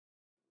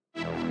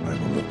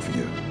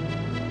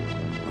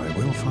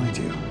will find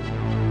you.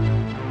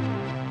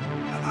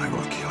 And I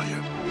will kill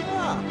you.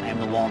 I am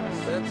the walrus.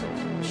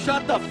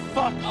 Shut the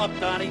fuck up,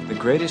 Donnie. The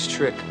greatest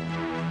trick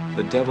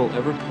the devil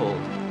ever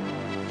pulled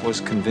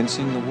was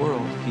convincing the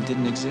world he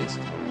didn't exist.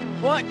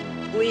 What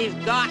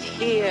we've got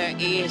here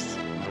is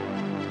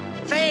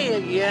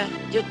failure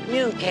to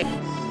communicate.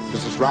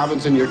 Mrs.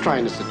 Robinson, you're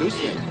trying to seduce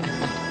me.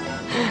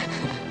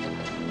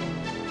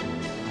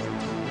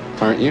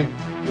 Aren't you?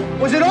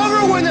 Was it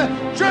over when the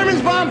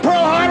Germans bombed Pearl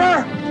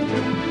Harbor?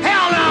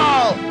 Hell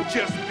no!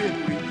 Just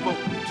been revoked.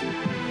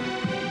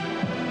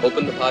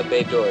 Open the pod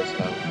bay doors,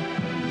 Hal.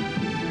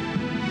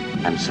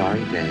 I'm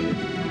sorry, Dave.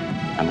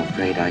 I'm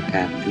afraid I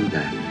can't do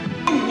that.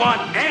 You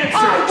want answers!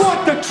 I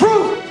want the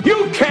truth!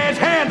 You can't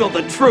handle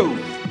the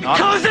truth!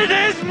 Because it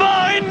is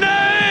my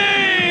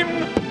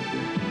name!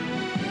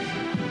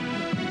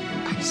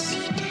 I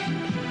see dead.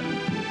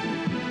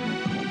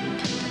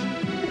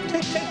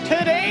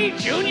 Today,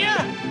 Junior?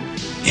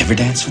 You ever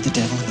dance with the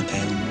devil in the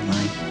pale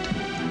moonlight?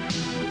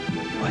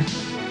 What?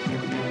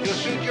 You'll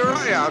shoot your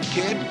eye out,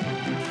 kid.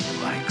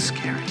 You like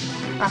scary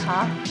movies?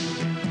 Uh-huh.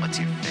 What's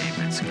your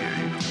favorite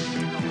scary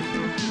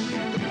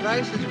movie? The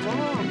price is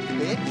wrong,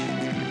 bitch.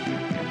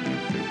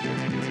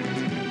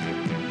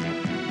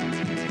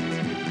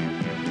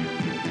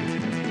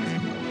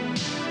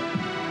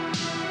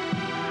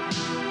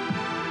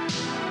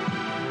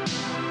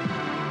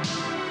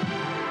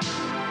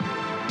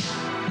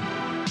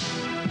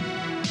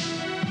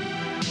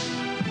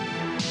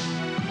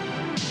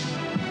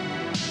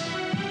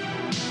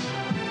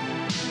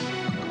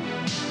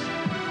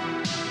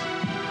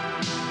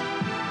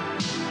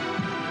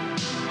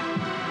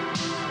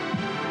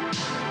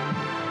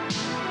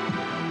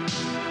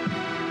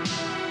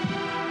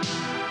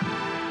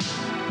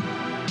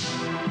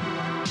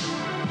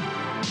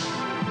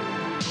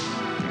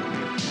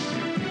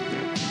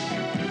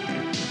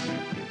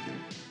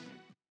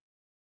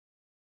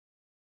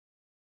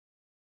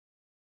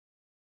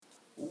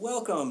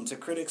 Welcome to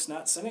Critics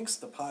Not Cynics,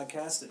 the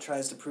podcast that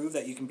tries to prove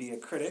that you can be a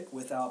critic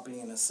without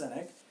being a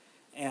cynic.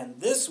 And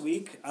this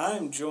week,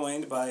 I'm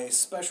joined by a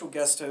special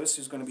guest host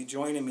who's going to be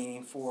joining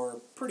me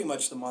for pretty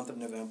much the month of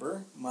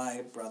November,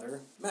 my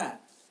brother,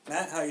 Matt.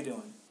 Matt, how you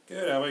doing?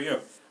 Good, how about you?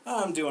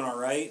 I'm doing all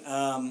right.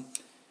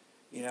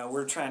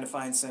 We're trying to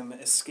find some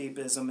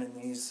escapism in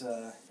these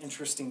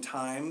interesting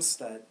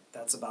times.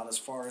 That's about as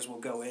far as we'll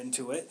go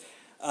into it.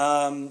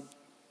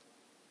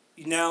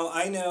 Now,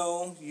 I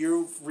know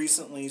you've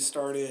recently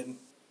started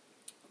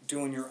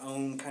doing your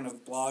own kind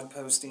of blog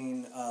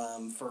posting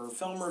for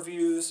film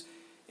reviews,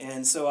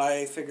 and so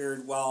I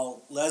figured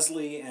while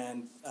Leslie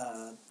and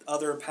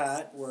other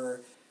Pat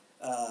were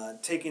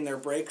taking their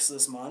breaks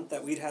this month,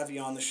 that we'd have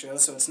you on the show,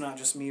 so it's not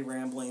just me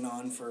rambling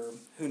on for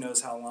who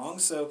knows how long.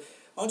 So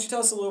why don't you tell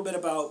us a little bit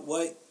about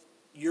what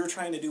you're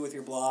trying to do with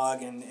your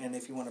blog, and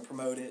if you want to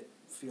promote it,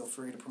 feel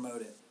free to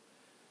promote it.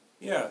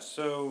 Yeah,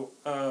 so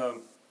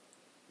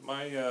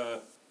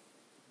my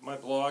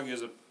blog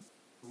is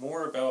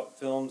more about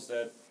films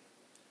that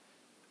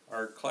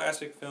are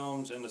classic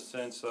films in the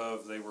sense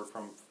of they were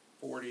from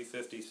 40,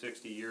 50,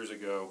 60 years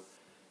ago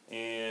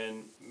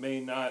and may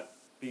not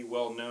be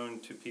well known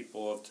to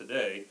people of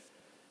today.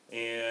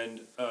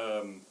 And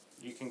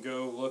you can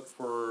go look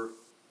for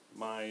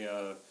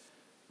my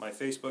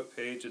Facebook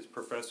page. It's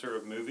Professor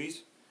of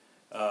Movies.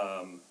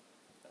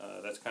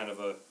 That's kind of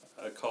a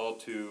call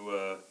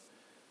to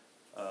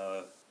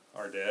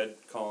our dad,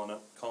 calling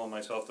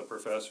myself the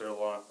professor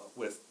along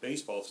with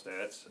baseball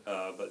stats,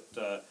 but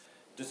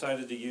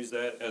decided to use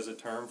that as a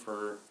term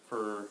for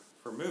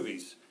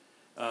movies.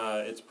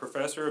 It's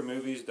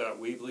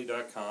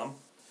professorofmovies.weebly.com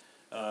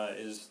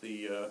is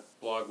the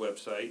blog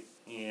website,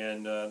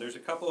 and there's a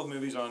couple of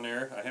movies on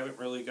there. I haven't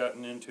really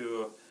gotten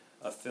into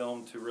a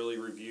film to really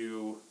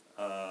review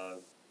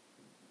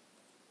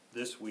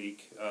this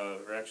week,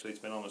 or actually it's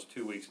been almost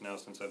 2 weeks now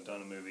since I've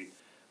done a movie.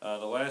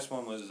 The last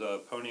one was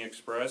Pony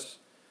Express.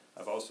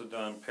 I've also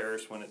done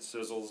Paris When It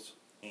Sizzles,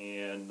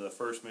 and the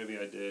first movie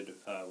I did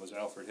was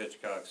Alfred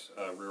Hitchcock's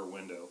Rear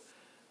Window.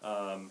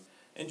 And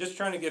just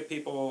trying to get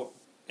people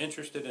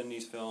interested in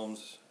these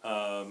films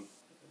and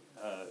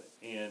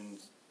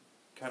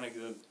kind of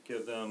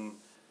give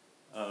them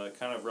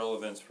kind of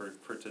relevance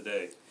for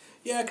today.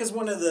 Yeah, because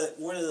one of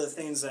the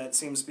things that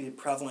seems to be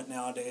prevalent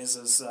nowadays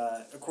is,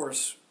 of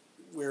course,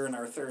 we're in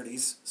our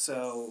 30s,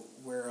 so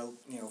we're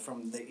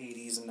from the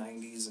 80s and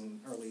 90s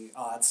and early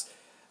aughts.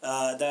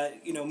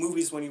 That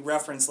movies, when you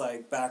reference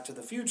like Back to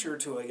the Future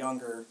to a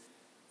younger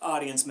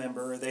audience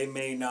member, they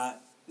may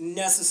not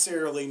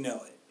necessarily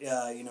know it.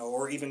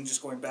 Or even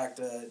just going back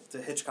to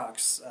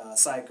Hitchcock's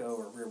Psycho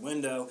or Rear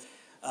Window.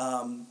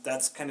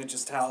 That's kind of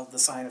just how the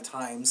sign of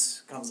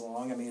times comes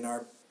along. I mean,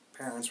 our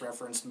parents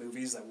referenced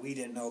movies that we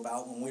didn't know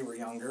about when we were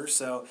younger.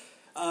 So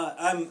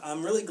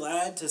I'm really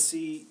glad to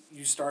see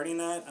you starting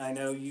that. I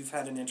know you've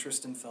had an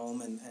interest in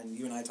film, and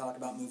you and I talk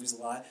about movies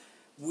a lot.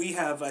 We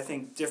have, I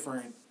think,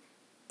 different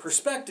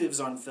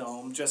perspectives on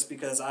film, just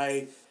because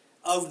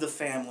of the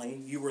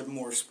family, you were the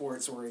more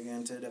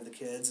sports-oriented of the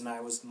kids, and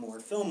I was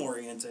more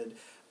film-oriented.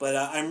 But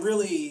I'm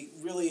really,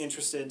 really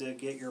interested to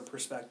get your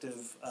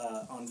perspective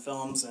on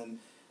films and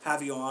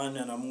have you on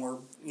a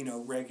more,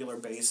 regular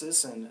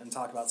basis and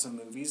talk about some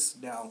movies.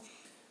 Now,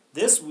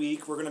 this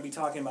week we're going to be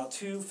talking about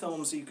 2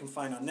 films that you can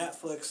find on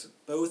Netflix.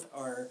 Both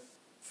are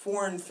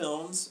foreign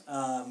films.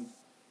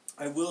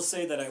 I will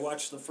say that I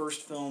watched the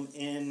first film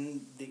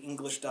in the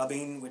English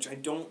dubbing, which I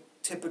don't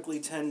typically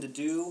tend to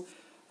do,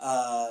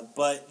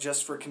 but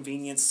just for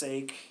convenience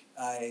sake,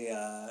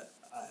 I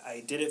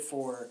did it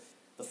for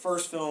the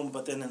first film,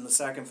 but then in the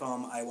second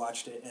film, I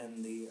watched it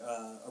in the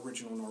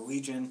original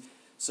Norwegian.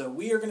 So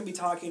we are going to be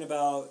talking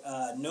about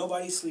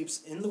Nobody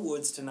Sleeps in the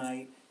Woods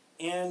Tonight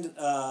and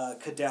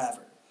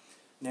Cadaver.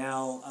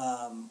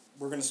 Now,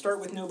 we're going to start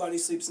with Nobody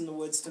Sleeps in the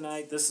Woods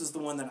Tonight. This is the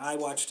one that I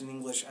watched in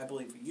English. I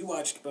believe you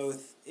watched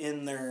both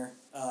in their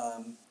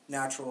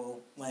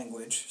natural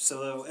language.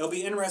 So it'll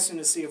be interesting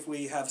to see if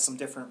we have some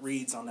different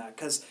reads on that.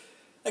 Because,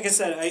 like I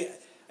said,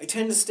 I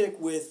tend to stick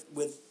with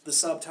the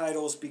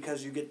subtitles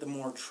because you get the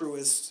more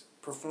truest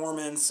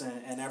performance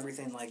and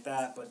everything like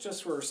that. But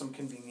just for some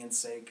convenience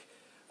sake,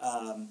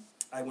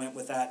 I went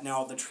with that.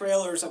 Now, the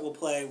trailers that we'll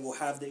play will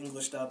have the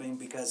English dubbing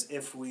because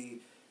if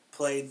we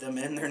played them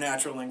in their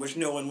natural language,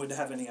 no one would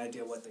have any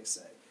idea what they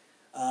say.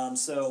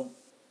 So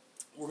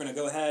we're going to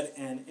go ahead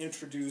and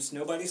introduce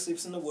Nobody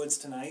Sleeps in the Woods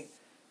Tonight.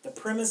 The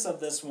premise of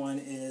this one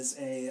is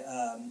a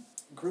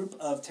group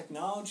of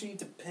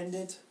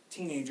technology-dependent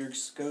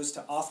teenagers goes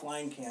to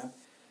offline camp.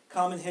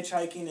 Common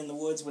hitchhiking in the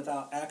woods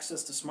without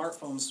access to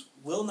smartphones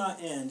will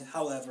not end,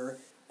 however,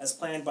 as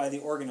planned by the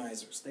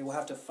organizers. They will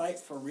have to fight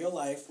for real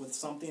life with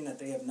something that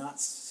they have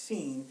not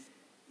seen,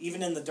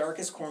 even in the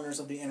darkest corners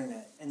of the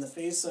internet. In the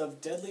face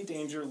of deadly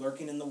danger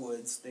lurking in the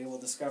woods, they will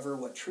discover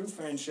what true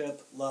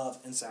friendship, love,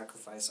 and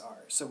sacrifice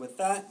are. So with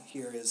that,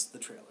 here is the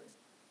trailer.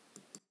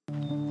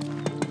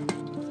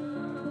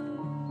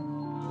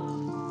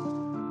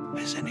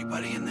 Is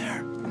anybody in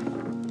there?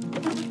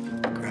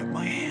 Grab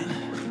my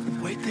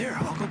hand. Wait there,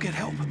 I'll go get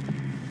help.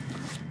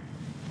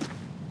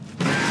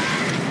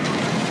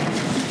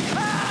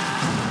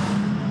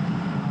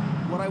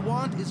 What I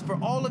want is for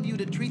all of you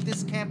to treat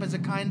this camp as a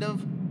kind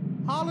of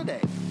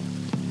holiday.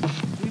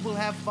 We will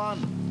have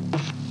fun.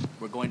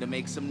 We're going to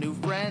make some new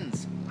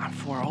friends. I'm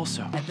for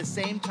also. At the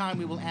same time,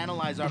 we will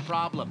analyze our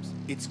problems.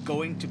 It's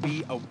going to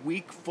be a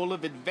week full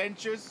of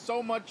adventures,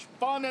 so much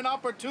fun and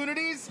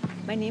opportunities.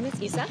 My name is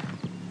Isa.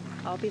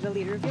 I'll be the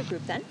leader of your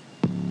group then.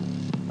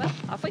 Well,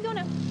 off we go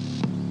now.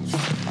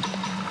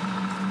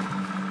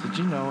 Did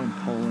you know in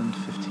Poland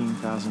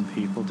 15,000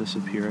 people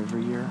disappear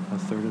every year, a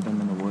third of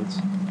them in the woods?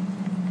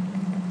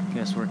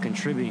 Guess we're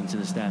contributing to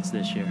the stats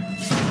this year.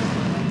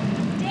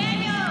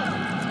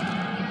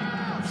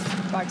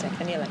 Bartek,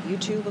 Anila, you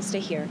two will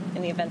stay here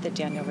in the event that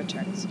Daniel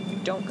returns.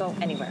 Don't go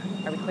anywhere.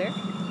 Are we clear?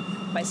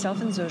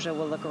 Myself and Zoja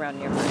will look around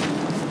nearby.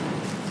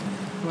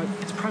 But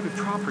it's private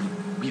property.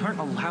 We aren't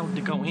allowed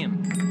to go in.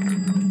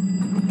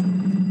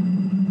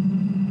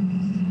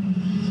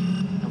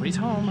 Nobody's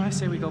home. I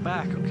say we go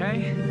back,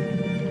 okay?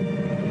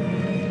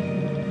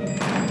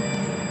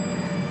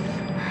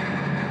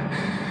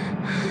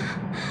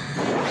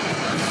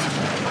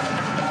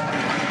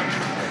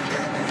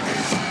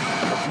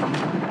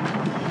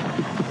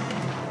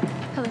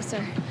 Hello,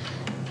 sir.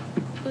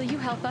 Will you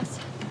help us?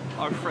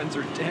 Our friends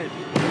are dead.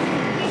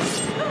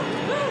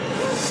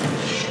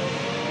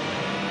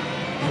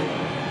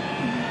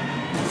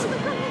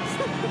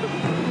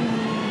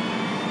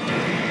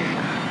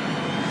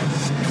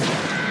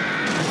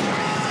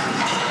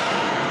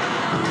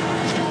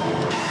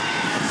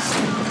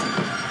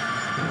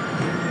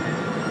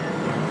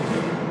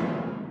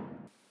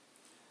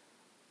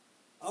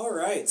 All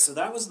right, so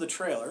that was the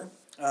trailer.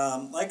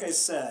 Like I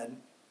said,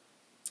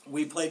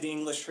 we played the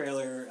English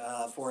trailer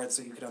for it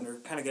so you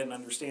could kind of get an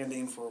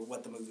understanding for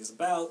what the movie is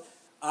about.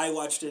 I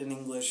watched it in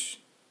English,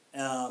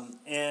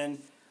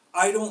 and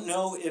I don't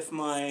know if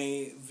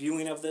my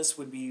viewing of this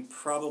would be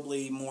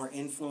probably more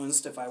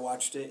influenced if I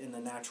watched it in the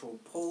natural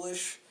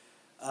Polish,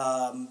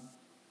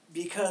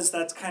 because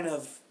that's kind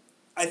of,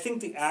 I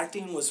think the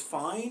acting was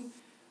fine,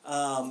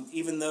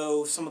 even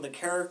though some of the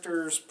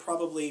characters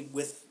probably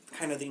with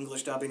kind of the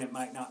English dubbing, it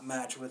might not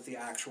match with the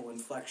actual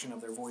inflection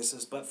of their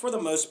voices, but for the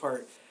most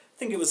part, I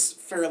think it was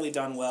fairly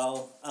done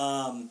well.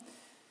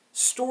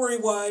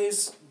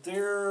 Story-wise,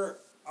 there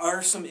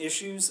are some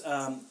issues.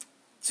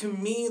 To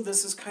me,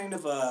 this is kind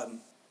of a...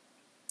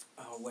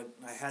 what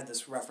I had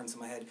this reference in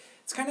my head.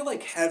 It's kind of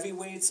like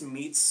Heavyweights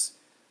meets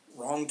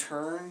Wrong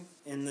Turn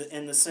in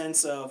the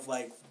sense of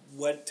like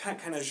what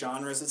kind of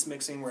genres it's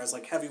mixing. Whereas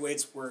like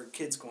Heavyweights were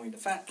kids going to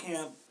fat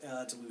camp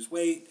to lose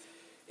weight,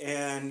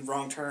 and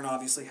Wrong Turn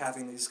obviously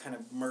having these kind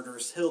of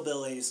murderous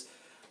hillbillies.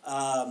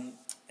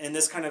 And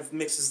this kind of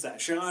mixes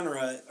that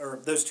genre, or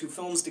those two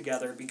films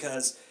together,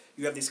 because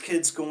you have these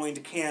kids going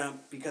to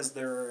camp because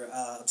they're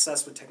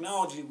obsessed with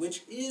technology,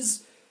 which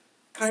is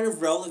kind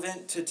of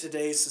relevant to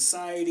today's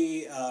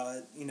society.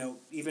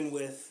 Even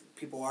with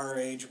people our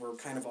age, we're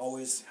kind of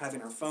always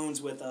having our phones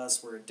with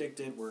us. We're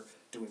addicted. We're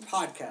doing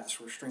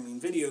podcasts. We're streaming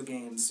video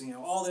games.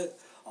 All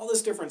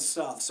this different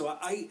stuff. So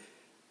I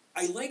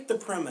like the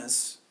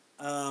premise.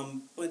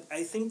 But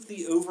I think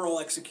the overall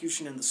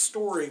execution in the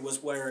story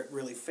was where it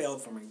really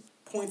failed for me.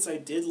 Points I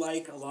did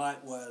like a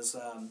lot was,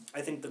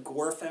 I think the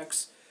gore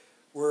effects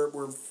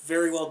were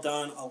very well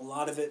done, a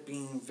lot of it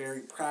being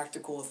very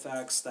practical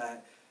effects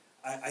that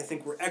I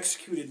think were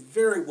executed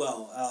very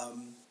well.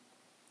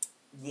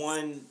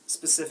 One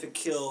specific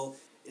kill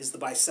is the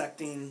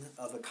bisecting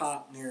of a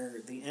cop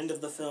near the end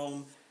of the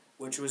film,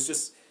 which was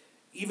just,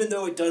 even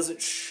though it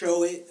doesn't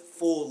show it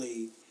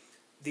fully,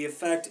 the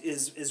effect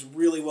is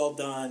really well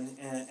done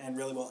and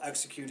really well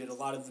executed. A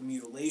lot of the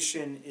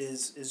mutilation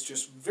is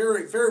just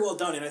very, very well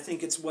done, and I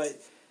think it's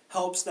what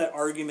helps that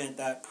argument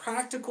that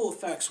practical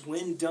effects,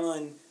 when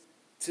done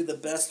to the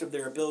best of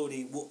their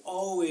ability, will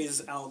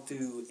always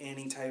outdo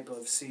any type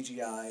of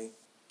CGI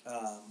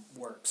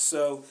work.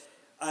 So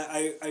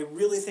I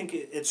really think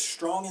it's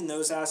strong in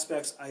those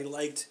aspects. I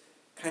liked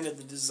kind of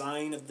the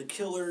design of the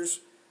killers,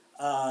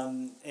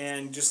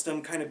 and just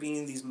them kind of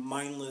being these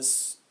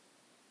mindless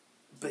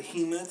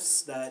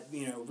behemoths that,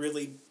 you know,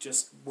 really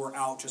just were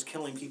out just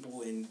killing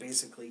people and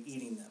basically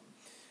eating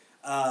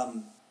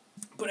them.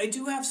 But I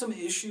do have some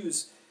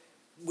issues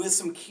with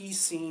some key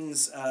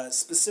scenes,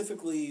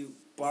 specifically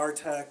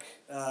Bartek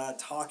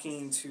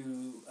talking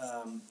to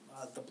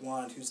the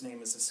blonde whose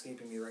name is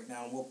escaping me right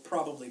now, and we'll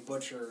probably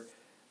butcher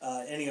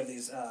any of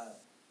these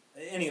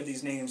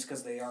names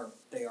because they are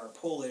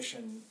Polish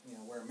and, you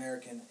know, we're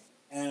American.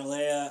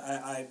 Analea,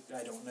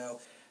 I don't know.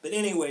 But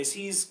anyways,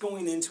 he's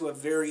going into a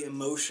very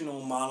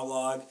emotional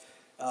monologue,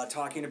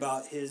 talking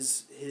about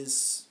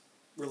his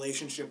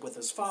relationship with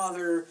his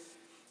father,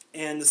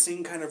 and the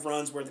scene kind of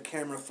runs where the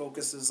camera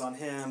focuses on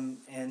him,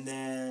 and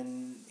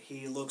then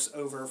he looks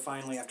over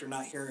finally after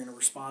not hearing a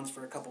response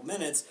for a couple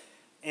minutes,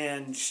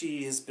 and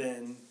she has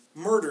been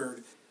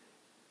murdered.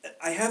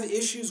 I have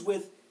issues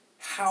with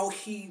how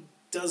he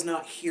does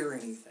not hear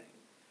anything.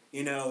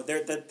 You know,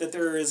 that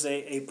there is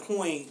a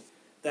point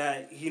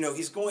that, you know,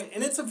 he's going,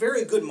 and it's a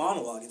very good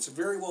monologue. It's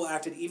very well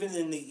acted, even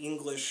in the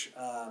English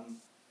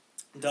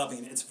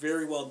dubbing. It's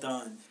very well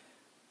done.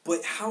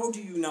 But how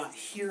do you not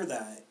hear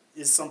that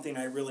is something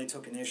I really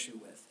took an issue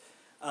with.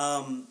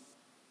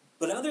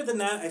 But other than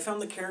that, I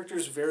found the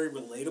characters very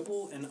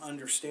relatable and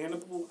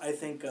understandable. I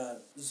think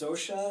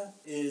Zosha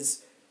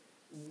is,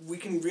 we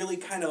can really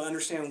kind of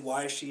understand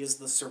why she is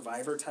the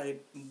survivor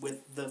type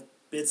with the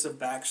bits of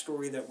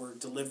backstory that were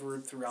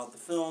delivered throughout the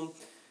film.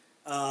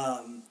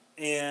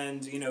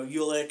 And, you know,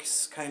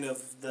 Ulick's kind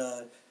of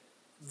the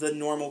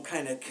normal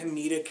kind of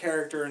comedic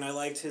character, and I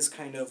liked his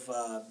kind of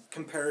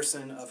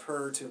comparison of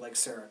her to, like,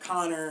 Sarah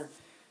Connor.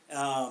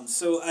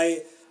 So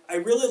I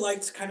really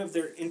liked kind of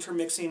their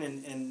intermixing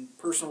and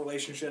personal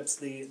relationships.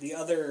 The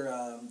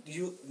other,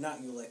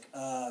 not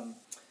Ulick,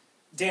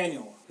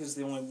 Daniel, who's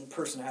the only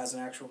person who has an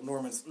actual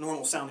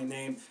normal sounding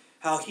name,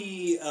 how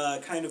he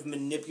kind of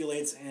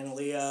manipulates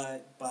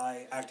Analea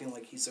by acting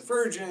like he's a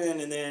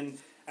virgin, and then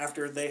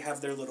after they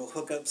have their little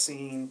hookup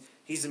scene,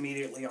 he's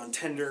immediately on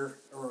Tinder,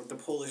 or the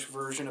Polish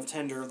version of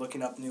Tinder,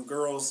 looking up new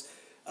girls.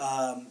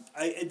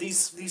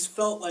 These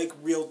felt like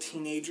real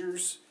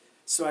teenagers,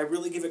 so I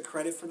really give it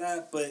credit for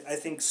that. But I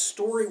think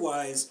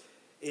story-wise,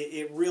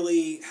 it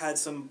really had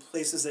some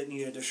places that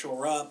needed to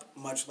shore up,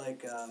 much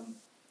like,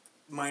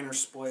 minor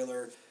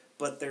spoiler,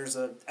 but there's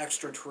an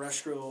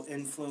extraterrestrial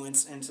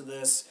influence into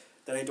this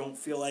that I don't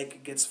feel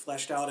like gets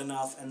fleshed out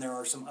enough, and there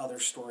are some other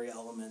story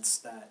elements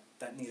that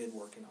needed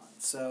working on.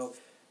 So,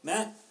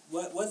 Matt,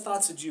 what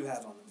thoughts did you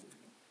have on the movie?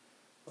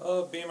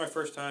 Well, being my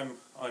first time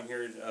on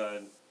here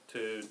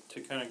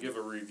to kind of give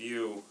a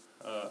review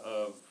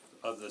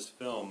of this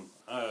film,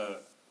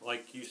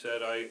 like you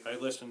said, I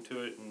listened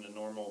to it in the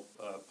normal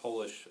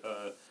Polish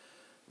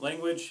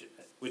language,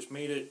 which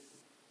made it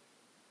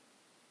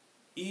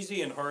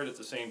easy and hard at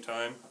the same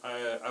time.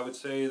 I would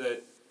say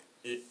that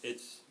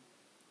it's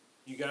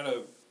you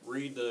gotta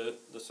read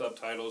the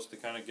subtitles to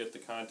kind of get the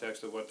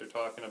context of what they're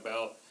talking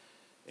about,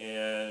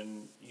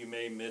 and you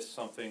may miss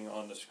something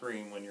on the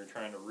screen when you're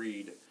trying to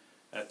read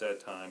at that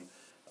time.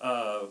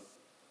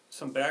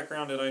 Some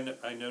background that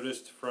I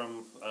noticed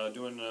from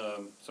doing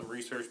some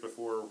research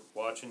before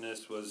watching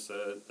this was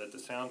that the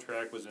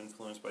soundtrack was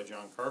influenced by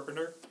John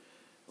Carpenter,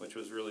 which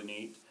was really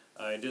neat.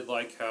 I did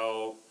like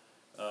how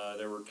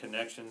there were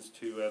connections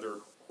to other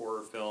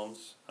horror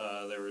films.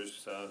 There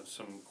was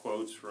some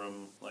quotes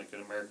from, like,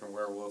 An American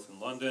Werewolf in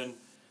London,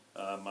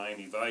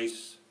 Miami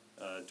Vice,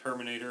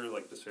 Terminator,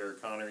 like the Sarah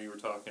Connor you were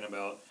talking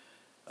about,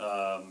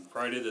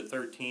 Friday the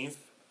 13th,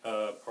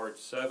 Part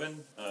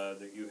 7,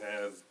 that you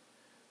have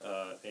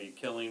a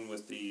killing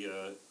with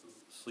the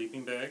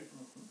sleeping bag.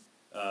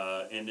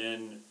 And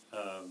then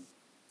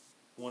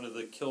one of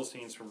the kill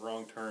scenes from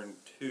Wrong Turn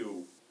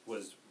 2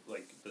 was,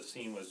 like, the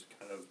scene was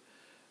kind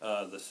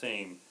of the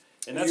same.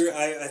 And that's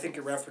I think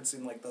you're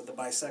referencing, like, the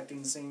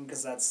bisecting scene,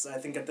 because that's, I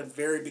think, at the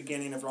very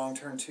beginning of Wrong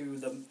Turn 2,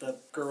 the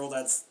girl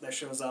that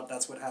shows up,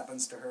 that's what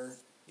happens to her.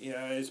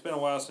 Yeah, it's been a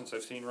while since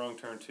I've seen Wrong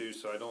Turn 2,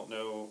 so I don't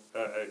know,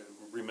 I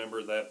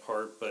remember that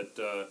part, but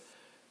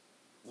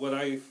what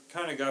I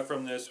kind of got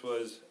from this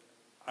was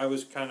I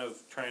was kind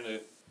of trying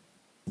to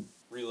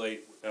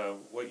relate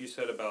what you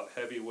said about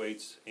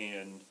heavyweights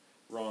and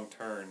Wrong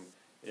Turn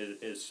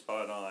is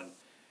spot on.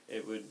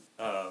 It would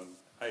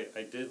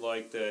I did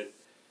like that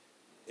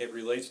it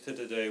relates to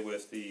today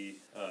with the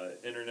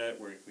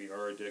internet, where we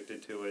are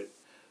addicted to it.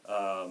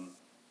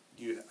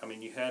 You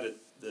had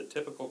the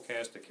typical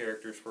cast of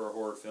characters for a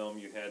horror film.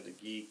 You had the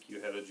geek,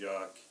 you had a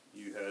jock,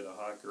 you had a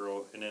hot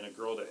girl, and then a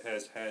girl that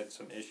has had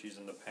some issues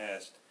in the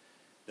past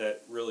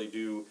that really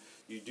you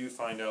do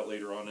find out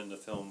later on in the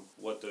film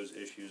what those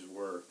issues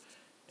were.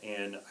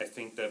 And I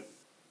think that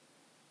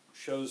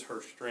shows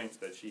her strength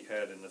that she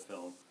had in the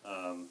film.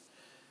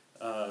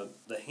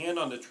 The hand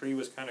on the tree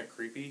was kind of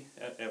creepy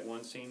at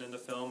one scene in the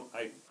film.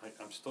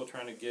 I'm still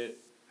trying to get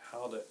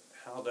how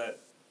that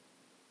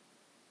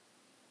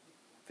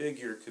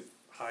figure could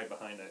hide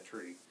behind that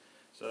tree.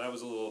 So that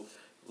was a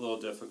little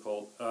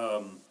difficult.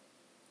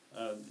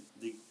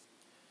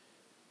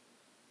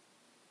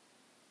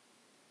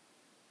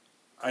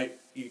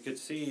 You could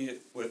see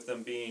with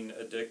them being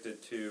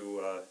addicted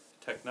to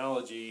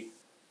technology,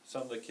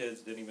 some of the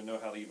kids didn't even know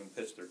how to even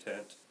pitch their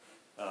tent.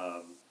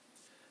 I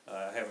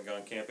haven't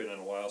gone camping in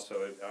a while,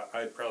 so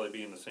I'd probably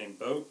be in the same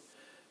boat.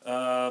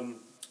 Let's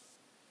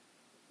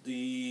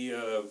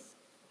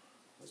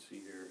see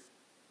here.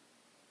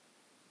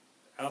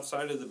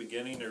 Outside of the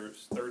beginning, there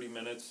was 30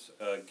 minutes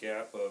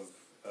gap of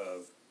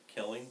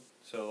killing.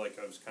 So like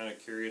I was kind of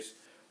curious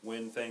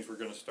when things were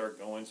going to start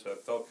going, so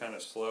it felt kind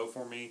of slow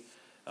for me.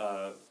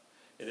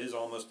 It is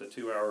almost a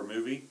 2-hour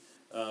movie.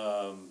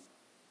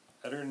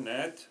 Other than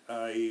that,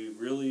 I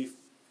really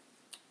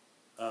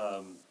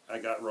I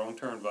got Wrong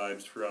Turn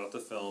vibes throughout the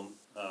film.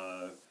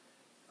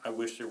 I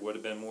wish there would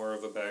have been more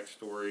of a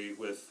backstory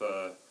with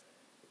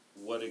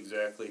what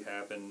exactly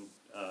happened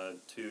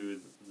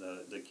to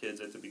the kids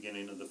at the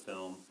beginning of the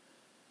film.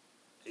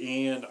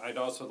 And I'd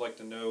also like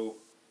to know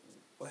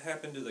what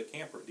happened to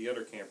the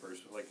other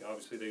campers. Like,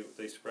 obviously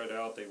they spread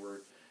out, they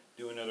were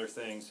doing other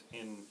things.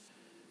 In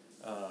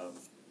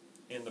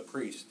the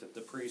priest.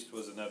 The priest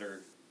was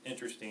another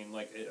interesting,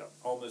 like, it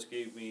almost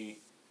gave me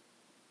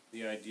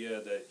the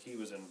idea that he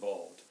was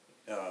involved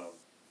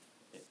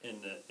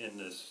in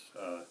this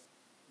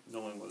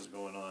knowing what was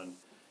going on.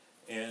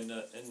 And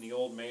the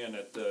old man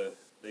that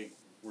they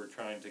were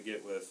trying to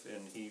get with,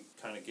 and he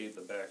kind of gave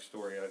the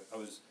backstory. I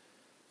was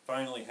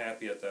finally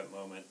happy at that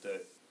moment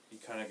that you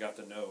kind of got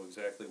to know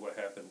exactly what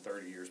happened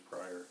 30 years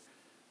prior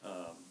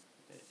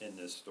in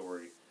this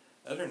story.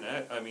 Other than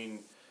that, I mean,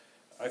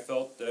 I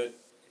felt that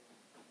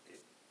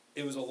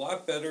it was a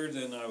lot better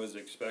than I was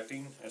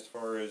expecting as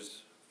far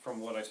as from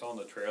what I saw in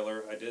the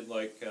trailer. I did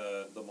like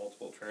the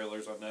multiple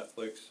trailers on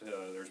Netflix.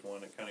 There's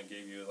one that kind of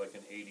gave you like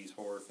an 80s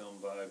horror film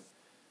vibe.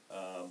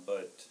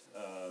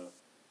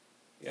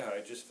 Yeah,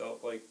 I just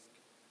felt like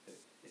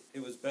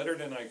it was better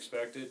than I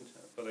expected,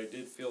 but I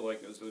did feel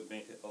like it would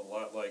make it a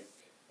lot like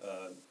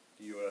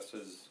the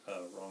U.S.'s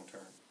Wrong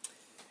Turn.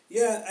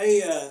 Yeah,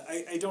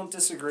 I don't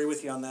disagree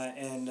with you on that,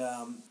 and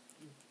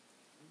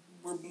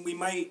we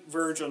might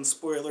verge on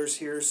spoilers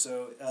here,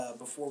 so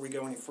before we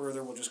go any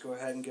further, we'll just go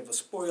ahead and give a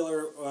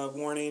spoiler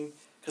warning,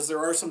 because there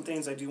are some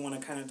things I do want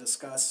to kind of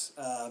discuss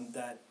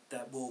that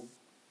will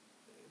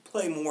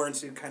play more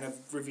into kind of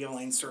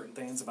revealing certain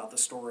things about the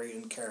story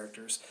and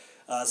characters.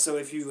 So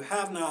if you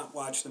have not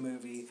watched the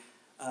movie,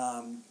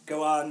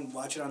 go on and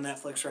watch it on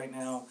Netflix right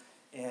now,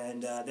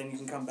 and then you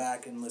can come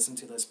back and listen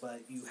to this.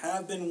 But you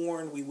have been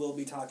warned, we will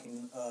be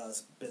talking a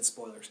bit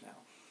spoilers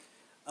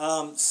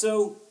now.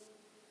 So,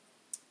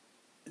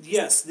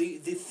 yes, the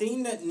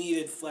thing that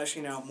needed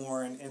fleshing out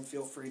more, and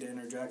feel free to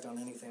interject on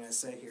anything I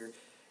say here,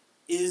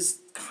 is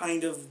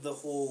kind of the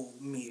whole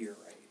meteorite.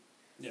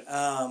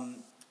 Yeah.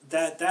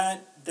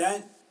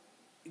 That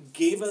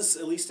gave us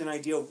at least an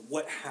idea of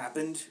what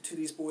happened to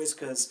these boys,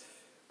 because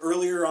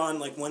earlier on,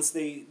 like once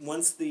the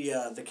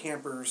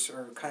campers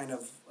are kind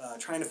of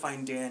trying to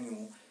find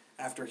Daniel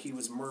after he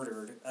was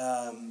murdered,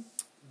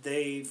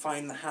 they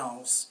find the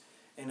house,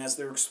 and as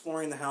they're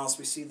exploring the house,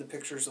 we see the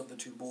pictures of the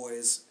two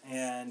boys,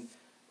 and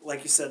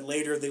like you said,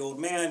 later the old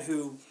man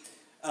who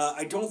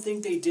I don't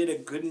think they did a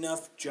good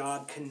enough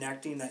job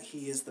connecting that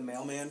he is the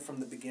mailman from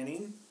the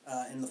beginning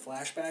in the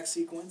flashback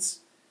sequence.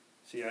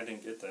 See, I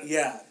didn't get that.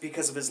 Yeah,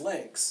 because of his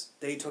legs.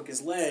 They took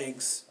his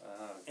legs,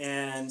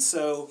 and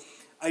so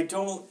I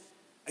don't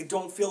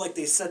feel like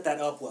they set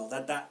that up well.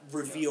 That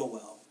reveal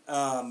well.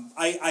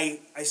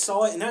 I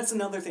saw it, and that's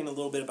another thing a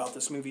little bit about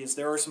this movie is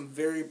there are some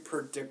very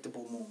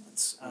predictable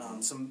moments.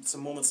 Some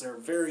moments that are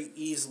very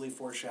easily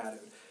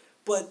foreshadowed,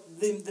 but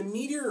the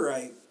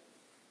meteorite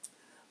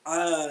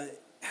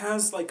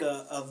has like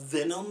a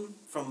Venom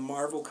from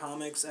Marvel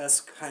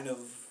Comics-esque kind of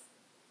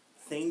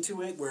thing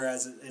to it,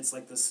 whereas it's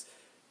like this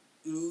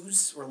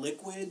ooze or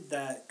liquid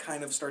that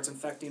kind of starts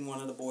infecting one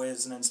of the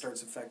boys and then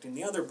starts infecting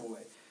the other boy.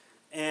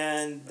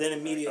 And then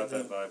immediately... I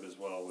got that vibe as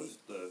well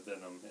with the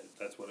Venom.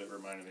 That's what it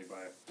reminded me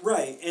by.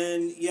 Right,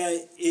 and yeah,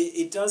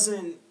 it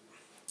doesn't...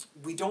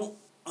 We don't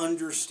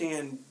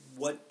understand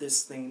what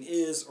this thing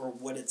is or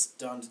what it's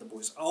done to the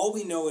boys. All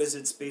we know is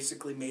it's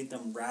basically made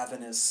them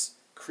ravenous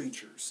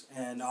creatures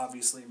and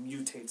obviously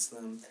mutates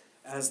them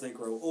as they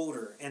grow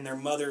older, and their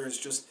mother is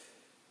just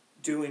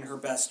doing her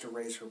best to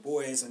raise her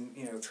boys and,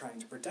 you know, trying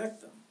to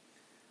protect them.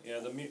 Yeah,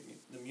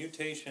 the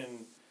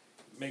mutation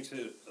makes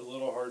it a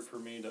little hard for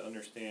me to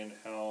understand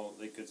how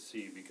they could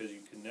see, because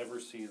you can never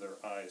see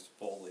their eyes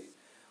fully.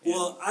 And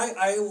well,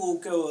 I will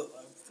go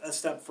a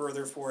step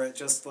further for it,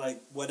 just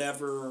like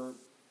whatever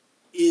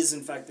is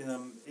infecting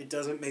them, it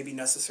doesn't maybe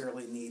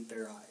necessarily need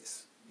their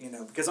eyes, you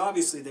know, because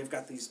obviously they've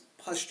got these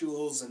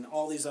pustules and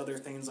all these other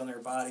things on their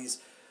bodies,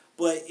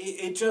 but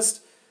it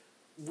just,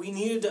 we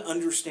needed to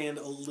understand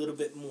a little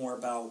bit more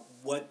about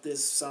what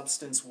this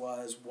substance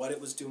was, what it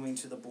was doing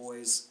to the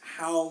boys,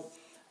 how,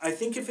 I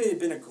think if it had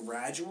been a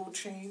gradual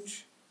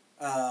change,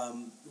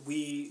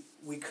 we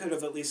could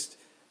have at least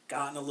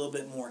gotten a little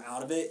bit more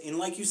out of it. And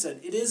like you said,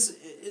 it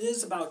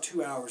is about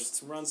 2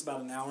 hours. It runs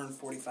about an hour and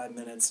 45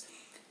 minutes.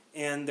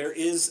 And there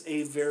is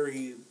a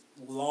very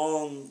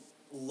long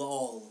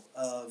lull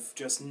of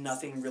just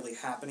nothing really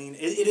happening.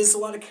 It is a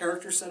lot of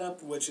character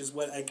setup, which is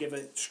what I give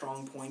it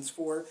strong points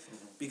for,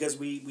 because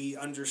we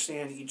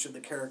understand each of the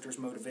characters'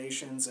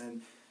 motivations,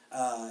 and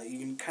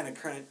you can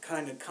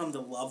kind of come to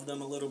love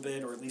them a little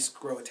bit, or at least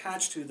grow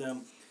attached to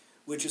them,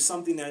 which is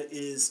something that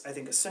is, I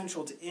think,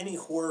 essential to any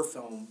horror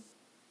film.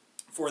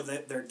 For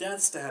their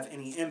deaths to have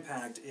any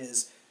impact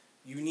is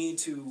you need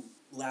to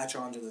latch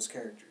onto those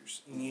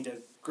characters. You need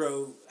to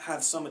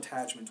have some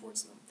attachment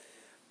towards them.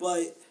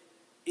 But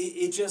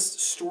it just,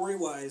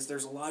 story-wise,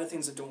 there's a lot of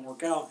things that don't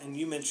work out, and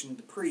you mentioned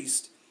the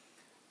priest.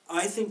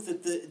 I think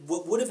that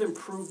what would have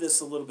improved this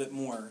a little bit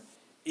more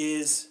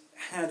is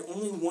had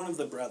only one of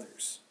the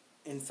brothers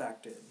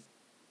infected.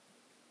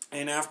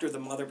 And after the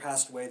mother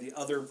passed away, the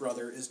other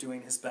brother is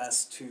doing his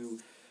best to,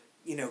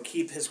 you know,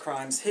 keep his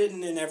crimes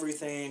hidden and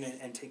everything,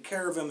 and take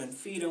care of him and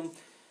feed him.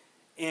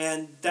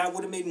 And that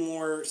would have made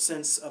more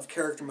sense of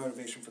character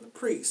motivation for the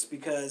priest,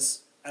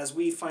 because as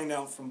we find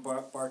out from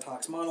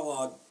Bartok's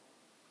monologue,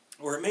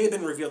 or it may have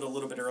been revealed a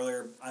little bit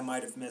earlier, I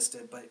might have missed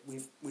it, but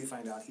we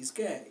find out he's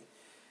gay.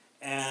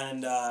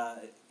 And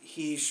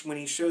when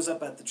he shows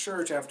up at the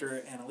church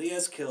after Annalea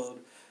is killed,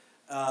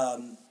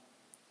 and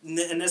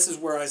this is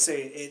where I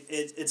say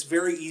it's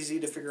very easy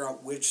to figure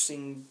out which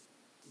scene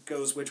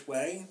goes which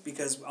way,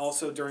 because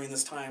also during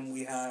this time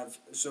we have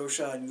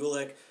Zosha and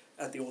Ulick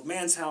at the old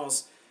man's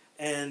house,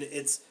 and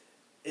it's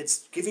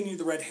giving you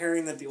the red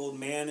herring that the old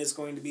man is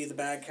going to be the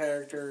bad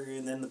character,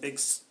 and then the big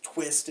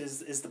twist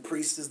is the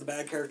priest is the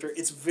bad character.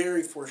 It's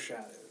very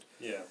foreshadowed.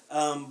 Yeah.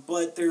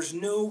 But there's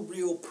no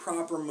real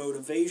proper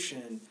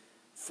motivation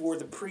for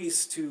the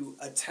priest to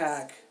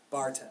attack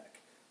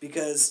Bartek,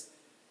 because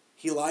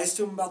he lies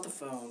to him about the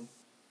phone,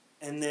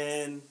 and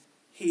then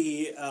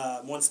he,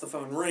 once the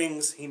phone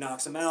rings, he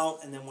knocks him out,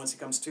 and then once he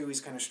comes to,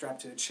 he's kind of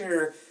strapped to a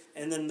chair,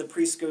 and then the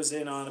priest goes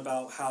in on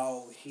about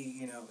how he,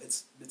 you know,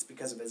 it's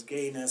because of his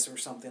gayness or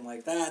something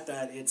like that,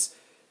 that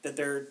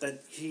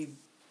he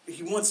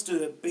wants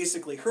to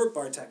basically hurt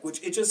Bartek,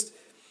 which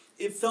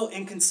it felt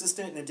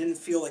inconsistent, and it didn't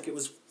feel like it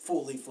was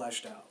fully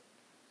fleshed out.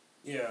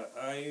 Yeah,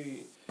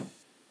 I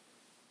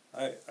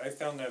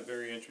found that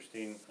very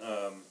interesting,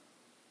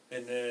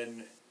 and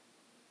then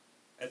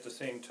at the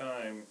same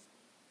time,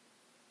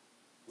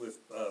 with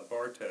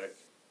Bartek,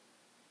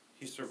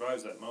 he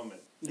survives that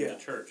moment in the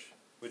church,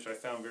 which I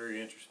found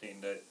very interesting,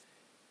 that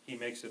he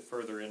makes it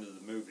further into the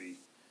movie.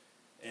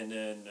 And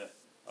then,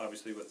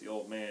 obviously, with the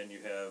old man, you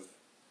have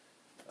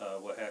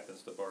what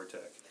happens to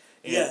Bartek.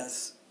 And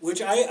yes,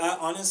 which I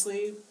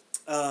honestly,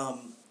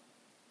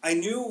 I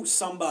knew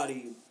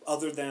somebody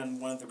other than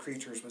one of the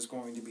creatures was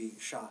going to be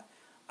shot.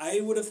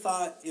 I would have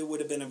thought it would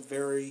have been a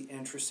very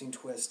interesting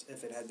twist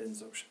if it had been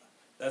Zosha.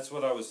 That's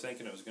what I was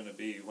thinking it was going to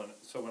be. When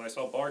I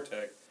saw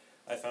Bartek,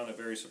 I found it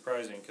very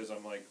surprising, because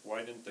I'm like, why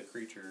didn't the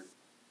creature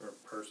or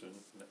person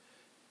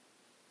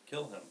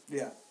kill him?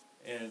 Yeah.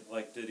 And,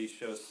 like, did he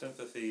show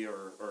sympathy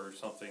or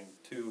something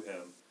to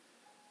him?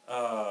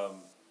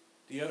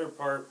 The other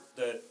part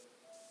that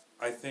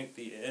I think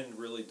the end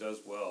really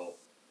does well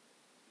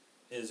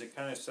is it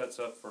kind of sets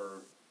up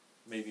for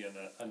maybe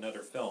another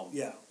film.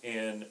 Yeah.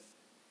 And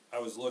I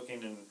was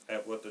looking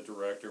at what the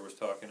director was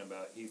talking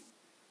about.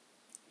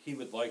 He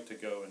would like to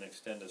go and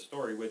extend the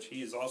story, which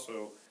he is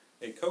also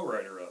a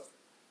co-writer of.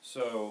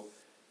 So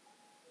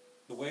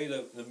the way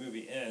the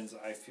movie ends,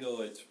 I feel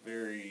it's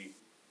very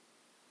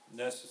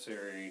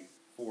necessary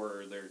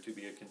for there to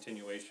be a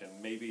continuation.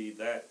 Maybe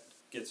that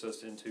gets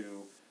us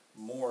into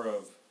more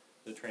of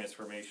the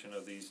transformation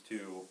of these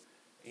two,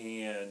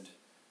 and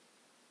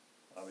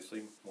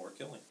obviously more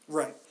killing.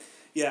 Right.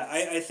 Yeah,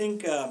 I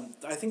think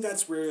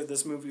that's where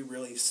this movie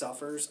really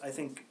suffers. I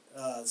think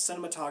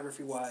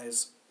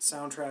cinematography-wise,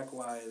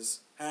 soundtrack-wise,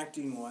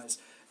 acting-wise,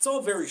 it's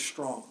all very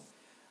strong.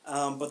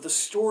 But the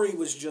story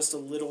was just a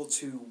little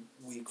too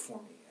weak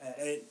for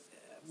me.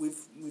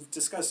 We've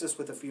discussed this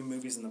with a few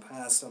movies in the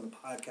past on the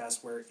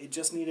podcast, where it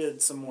just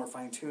needed some more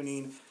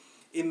fine-tuning.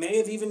 It may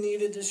have even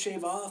needed to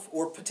shave off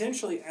or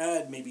potentially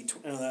add maybe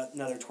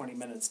another 20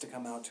 minutes to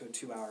come out to a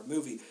 2-hour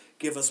movie.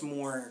 Give us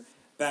more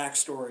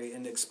backstory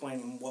and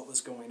explaining what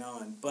was going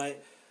on.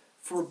 But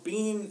for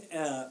being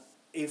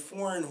a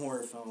foreign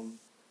horror film,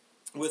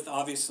 with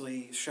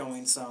obviously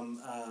showing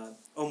some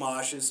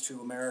homages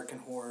to American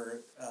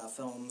horror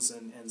films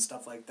and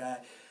stuff like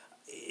that.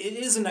 It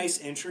is a nice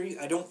entry.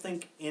 I don't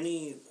think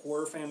any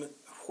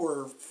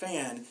horror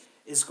fan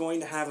is going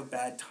to have a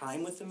bad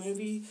time with the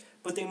movie,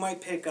 but they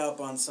might pick up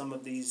on some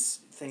of these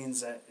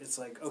things that it's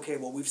like, okay,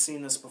 well, we've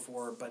seen this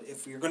before, but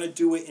if you're going to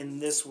do it in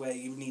this way,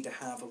 you need to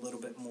have a little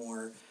bit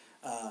more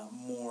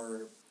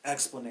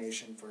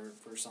explanation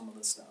for some of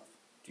the stuff.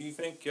 Do you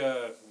think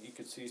you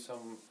could see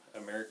some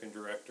American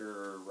director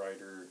or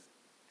writer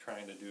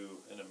trying to do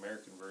an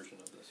American version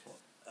of this one?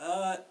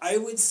 I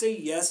would say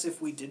yes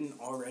if we didn't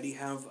already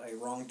have a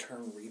Wrong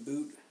Turn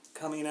reboot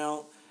coming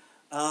out.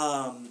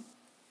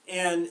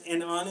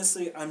 And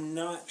honestly, I'm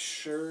not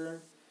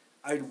sure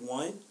I'd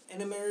want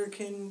an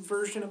American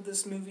version of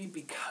this movie,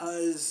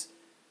 because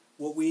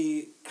what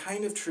we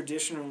kind of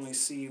traditionally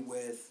see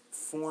with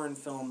foreign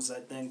films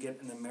that then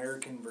get an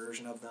American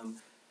version of them,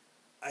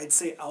 I'd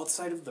say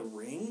outside of The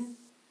Ring,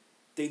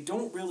 they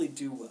don't really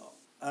do well.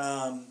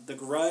 The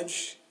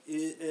Grudge,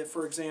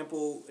 for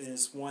example,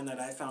 is one that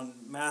I found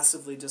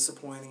massively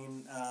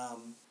disappointing.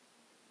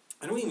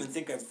 I don't even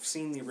think I've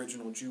seen the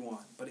original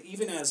Ju-On, but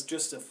even as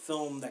just a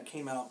film that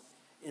came out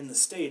in the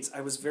States,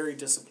 I was very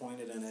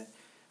disappointed in it.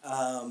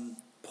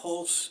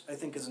 Pulse, I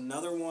think, is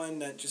another one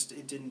that just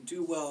it didn't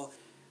do well.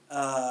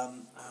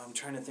 I'm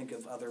trying to think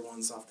of other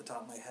ones off the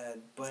top of my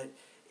head, but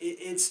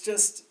it's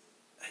just,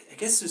 I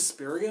guess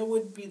Suspiria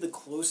would be the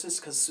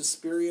closest, because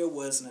Suspiria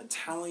was an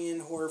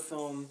Italian horror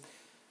film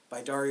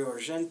by Dario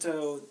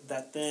Argento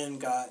that then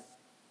got,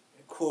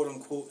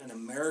 quote-unquote, an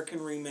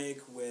American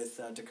remake with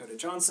Dakota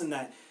Johnson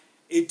that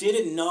it did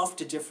enough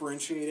to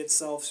differentiate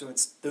itself, so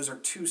those are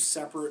two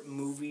separate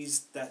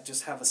movies that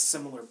just have a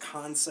similar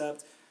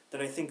concept that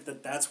I think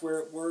that's where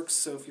it works.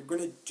 So if you're going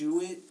to do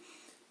it,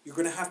 you're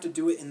going to have to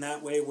do it in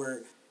that way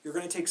where you're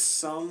going to take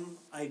some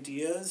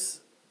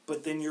ideas,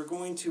 but then you're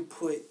going to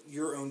put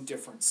your own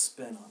different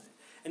spin on it.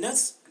 And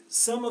that's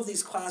some of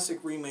these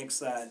classic remakes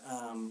that,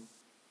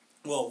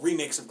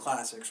 remakes of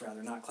classics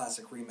rather, not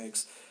classic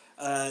remakes,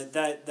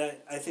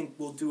 that I think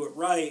will do it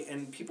right,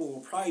 and people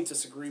will probably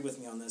disagree with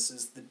me on this,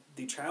 is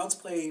the Child's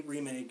Play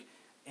remake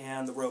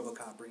and the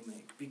RoboCop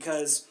remake.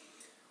 Because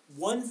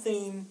one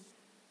thing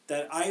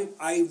that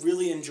I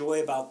really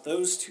enjoy about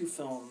those two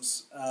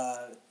films,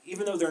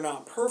 even though they're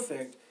not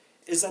perfect,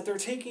 is that they're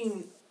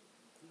taking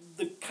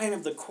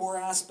the core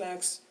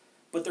aspects,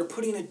 but they're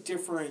putting a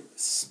different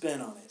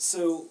spin on it.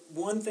 So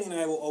one thing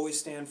I will always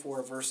stand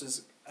for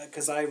versus,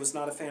 because I was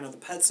not a fan of the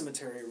Pet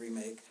Sematary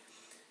remake,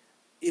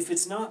 if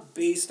it's not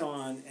based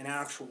on an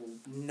actual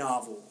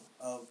novel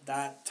of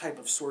that type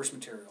of source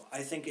material, I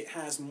think it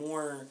has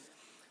more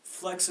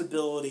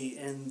flexibility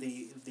in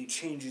the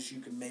changes you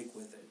can make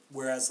with it.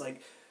 Whereas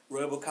like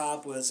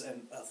RoboCop was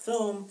a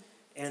film,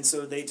 and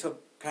so they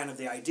took kind of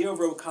the idea of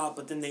RoboCop,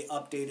 but then they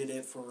updated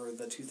it for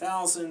the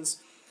 2000s.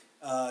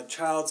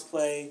 Child's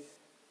Play,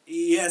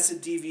 yes,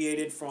 it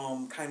deviated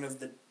from kind of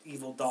the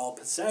evil doll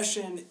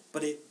possession,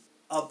 but it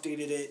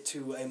updated it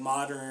to a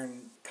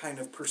modern kind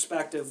of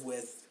perspective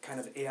with kind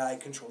of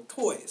AI-controlled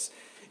toys.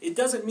 It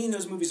doesn't mean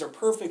those movies are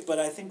perfect, but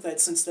I think that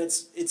since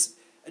it's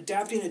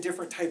adapting a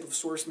different type of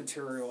source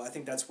material, I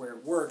think that's where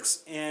it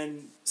works.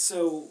 And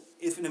so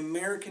if an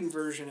American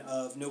version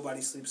of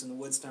Nobody Sleeps in the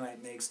Woods Tonight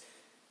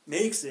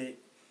makes it,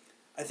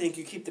 I think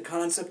you keep the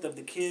concept of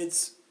the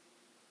kids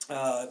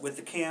with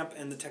the camp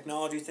and the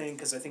technology thing,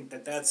 because I think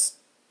that's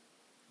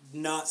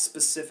not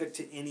specific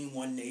to any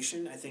one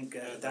nation. I think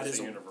that is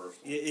universal.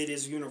 It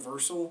is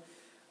universal.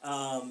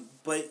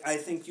 But I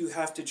think you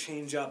have to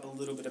change up a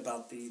little bit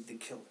about the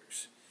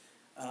killers.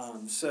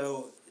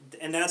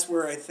 And that's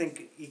where I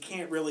think you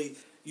can't really,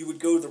 you would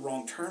go the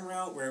Wrong Turn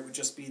route, where it would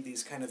just be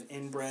these kind of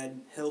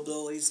inbred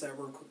hillbillies that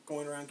were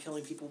going around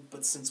killing people.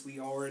 But since we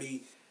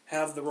already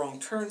have the Wrong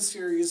Turn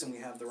series and we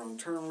have the Wrong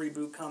Turn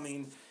reboot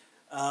coming,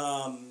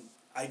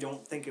 I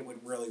don't think it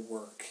would really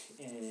work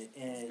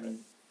in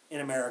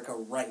America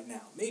right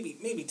now.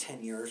 Maybe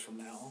 10 years from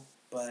now.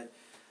 But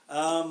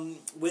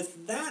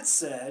with that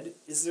said,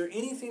 is there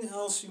anything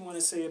else you want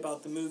to say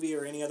about the movie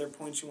or any other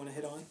points you want to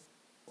hit on?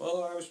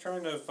 Well, I was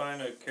trying to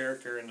find a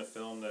character in the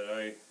film that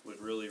I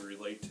would really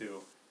relate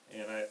to,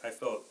 and I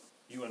felt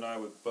you and I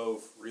would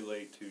both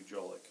relate to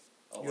Ulick.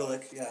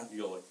 Ulick, yeah.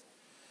 Ulick.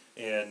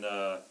 And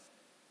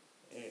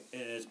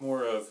it's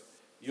more of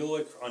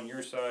Ulick on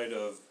your side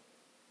of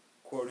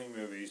quoting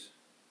movies,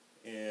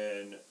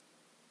 and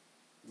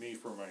me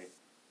for my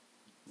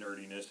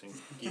nerdiness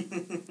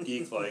and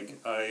geek-like.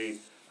 I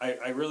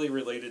really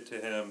related to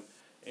him,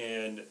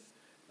 and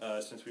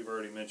since we've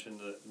already mentioned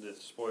the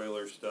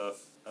spoiler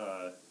stuff,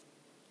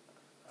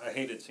 I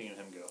hated seeing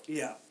him go.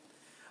 Yeah.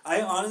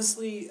 I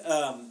honestly,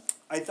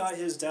 I thought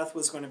his death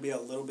was going to be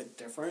a little bit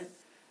different.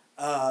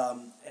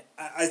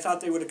 I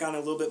thought they would have gone a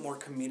little bit more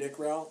comedic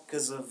route,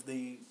 because of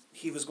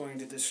he was going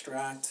to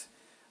distract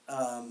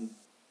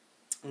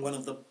one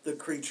of the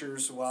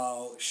creatures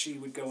while she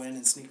would go in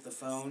and sneak the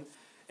phone.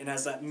 And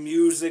as that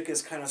music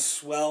is kind of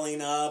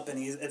swelling up and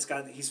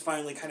he's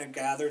finally kind of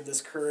gathered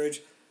this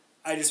courage,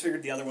 I just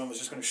figured the other one was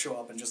just going to show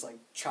up and just like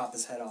chop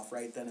his head off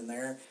right then and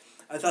there.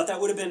 I thought that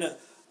would have been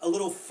a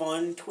little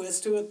fun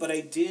twist to it, but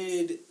I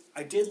did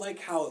like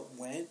how it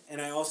went,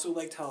 and I also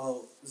liked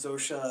how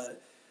Zosha,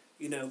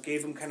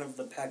 gave him kind of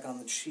the peck on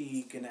the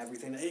cheek and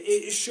everything.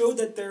 It showed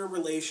that their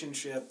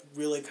relationship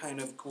really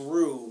kind of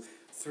grew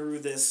through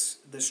this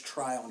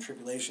trial and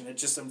tribulation. It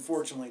just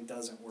unfortunately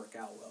doesn't work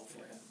out well for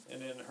him.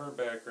 And in her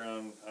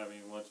background, I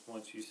mean,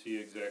 once you see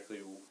exactly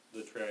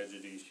the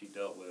tragedy she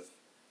dealt with,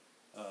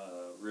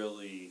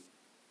 really,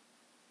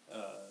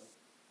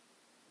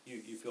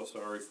 you feel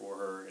sorry for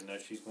her, and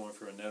that she's going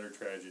through another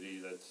tragedy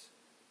that's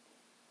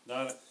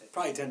not...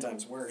 Probably 10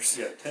 times worse.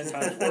 Yeah, 10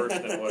 times worse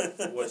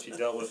than what she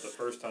dealt with the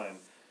first time.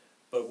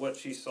 But what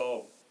she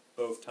saw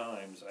both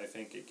times, I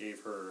think it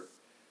gave her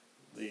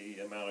the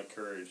amount of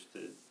courage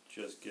to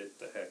just get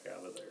the heck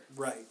out of there.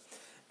 Right.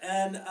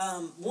 And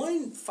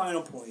one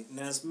final point, and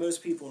as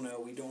most people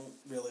know, we don't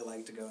really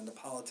like to go into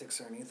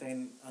politics or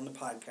anything on the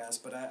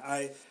podcast, but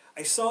I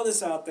saw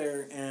this out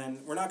there,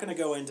 and we're not going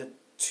to go into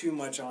too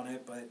much on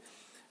it, but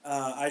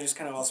I just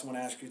kind of also want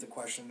to ask you the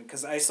question,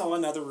 because I saw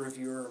another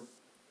reviewer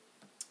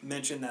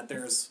mention that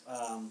there's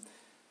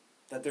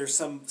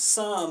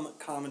some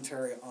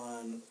commentary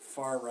on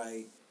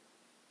far-right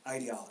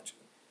ideology.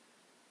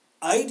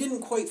 I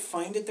didn't quite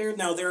find it there.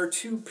 Now, there are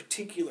two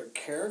particular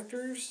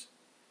characters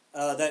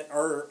that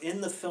are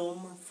in the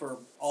film for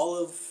all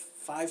of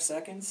 5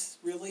 seconds,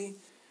 really,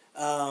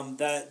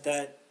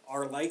 that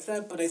are like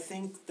that. But I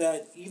think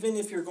that even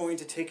if you're going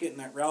to take it in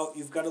that route,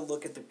 you've got to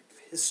look at the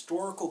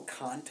historical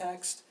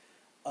context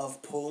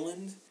of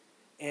Poland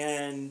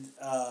and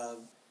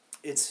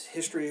its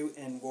history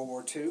in World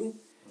War II.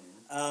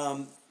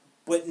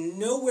 But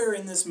nowhere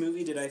in this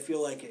movie did I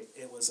feel like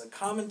it was a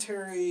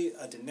commentary,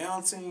 a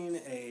denouncing,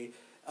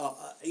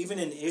 even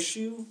an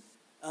issue.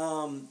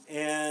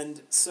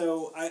 And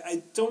so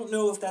I don't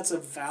know if that's a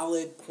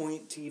valid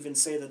point to even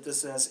say that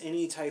this has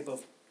any type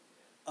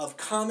of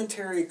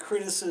commentary,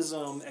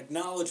 criticism,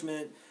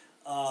 acknowledgement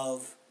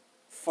of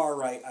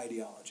far-right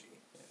ideology.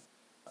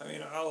 Yeah. I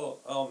mean,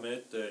 I'll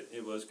admit that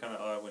it was kind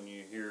of odd when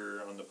you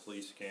hear on the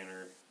police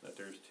scanner that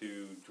there's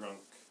two drunk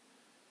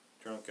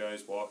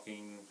guys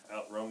walking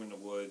out roaming the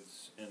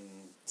woods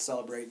and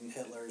celebrating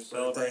Hitler's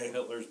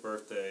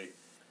birthday.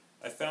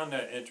 I found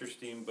that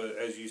interesting, but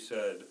as you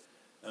said,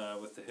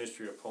 with the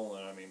history of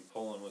Poland, I mean,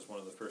 Poland was one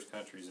of the first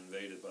countries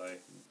invaded by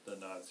the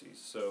Nazis,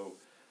 so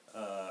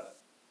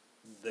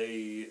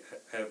they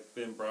have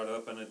been brought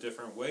up in a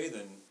different way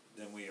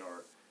than we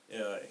are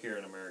here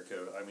in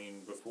America. I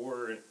mean,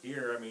 before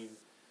here, I mean,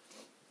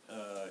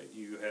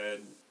 you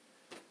had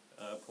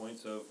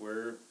points of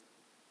where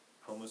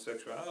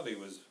homosexuality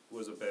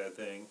was a bad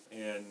thing,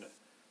 and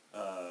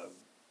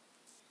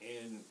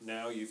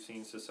now you've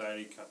seen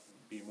society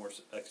be more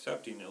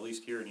accepting, at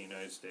least here in the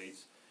United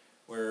States,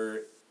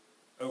 where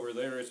over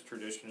there it's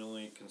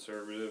traditionally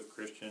conservative,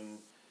 Christian,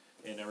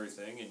 and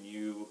everything, and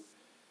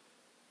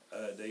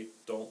they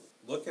don't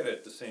look at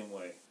it the same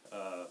way.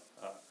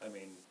 I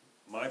mean,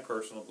 my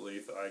personal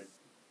belief,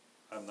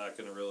 I'm not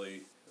going to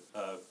really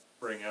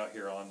bring out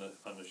here on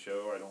the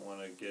show. I don't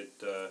want to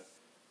get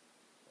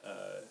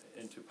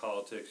into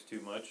politics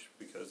too much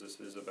because this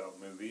is about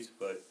movies,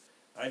 but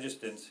I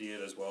just didn't see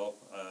it as well.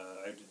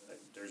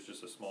 There's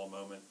just a small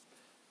moment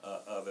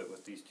of it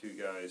with these two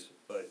guys,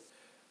 but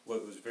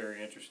what was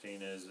very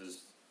interesting is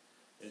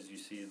you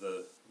see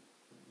the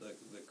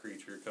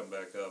creature come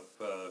back up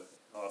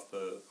off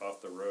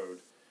the road,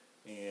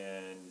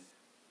 and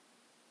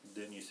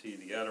then you see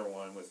the other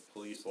one with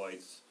police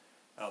lights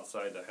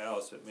outside the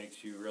house. It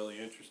makes you really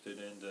interested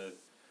into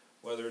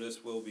whether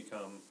this will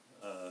become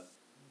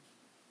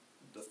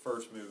the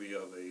first movie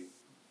of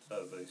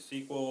a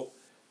sequel,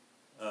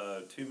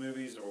 2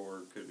 movies,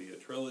 or could be a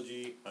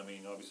trilogy. I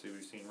mean, obviously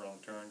we've seen Wrong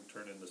Turn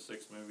turn into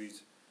 6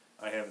 movies.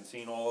 I haven't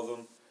seen all of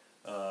them,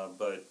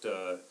 but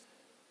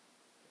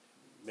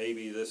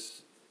maybe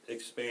this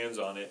expands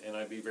on it, and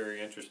I'd be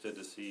very interested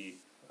to see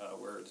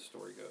where the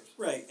story goes.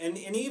 Right, and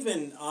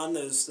even on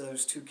those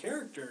 2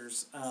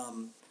 characters,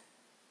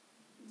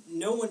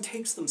 no one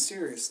takes them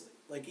seriously.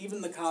 Like,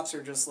 even the cops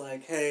are just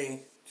like,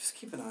 hey, just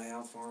keep an eye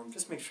out for them.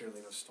 Just make sure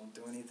they just don't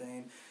do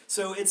anything.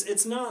 So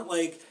it's not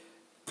like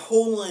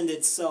Poland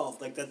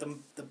itself, like that the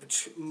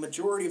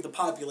majority of the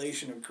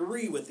population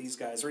agree with these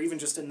guys, or even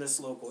just in this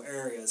local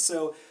area.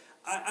 So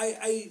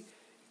I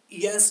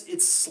yes,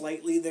 it's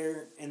slightly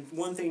there. And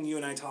one thing you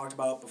and I talked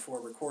about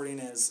before recording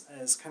is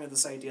kind of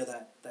this idea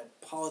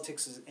that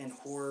politics in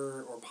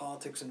horror or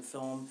politics in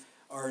film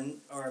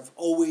have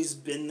always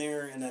been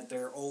there, and that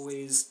they're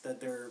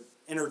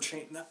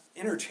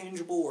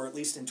interchangeable, or at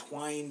least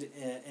entwined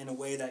in a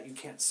way that you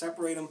can't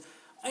separate them.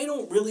 I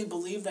don't really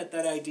believe that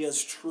idea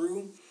is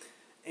true.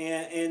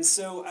 And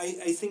so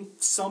I think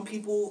some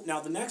people, now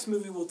the next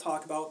movie we'll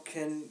talk about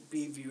can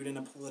be viewed in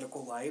a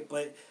political light,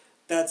 but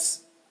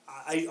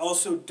I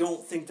also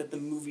don't think that the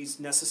movie's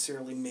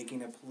necessarily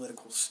making a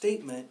political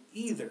statement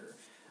either.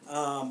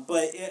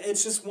 But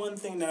it's just one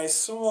thing that I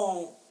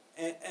saw,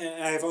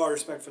 and I have all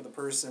respect for the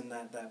person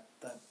that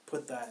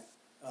put that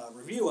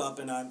review up,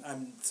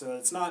 and so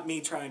it's not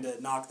me trying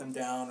to knock them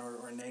down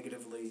or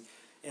negatively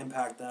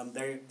impact them.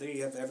 They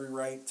have every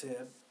right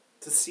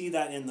to see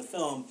that in the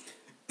film.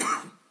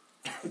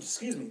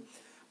 Excuse me.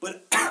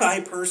 But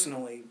I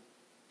personally,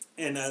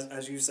 and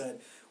as you said,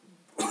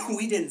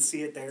 we didn't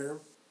see it there,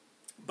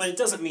 but it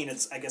doesn't mean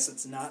I guess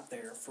it's not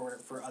there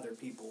for other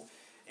people.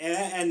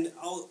 And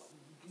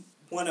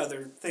one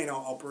other thing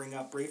I'll bring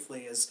up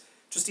briefly is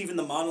just even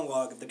the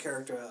monologue of the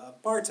character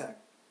of Bartek,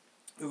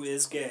 who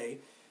is gay,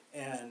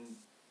 and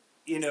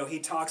he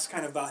talks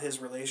kind of about his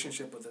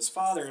relationship with his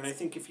father, and I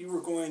think if you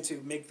were going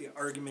to make the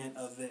argument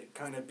of it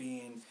kind of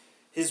being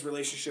his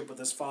relationship with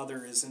his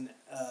father is an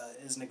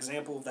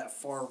example of that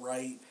far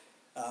right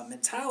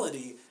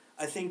mentality,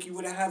 I think you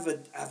would have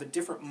a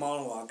different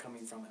monologue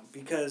coming from him,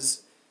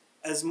 because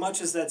as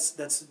much as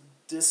that's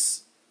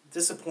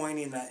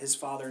disappointing that his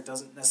father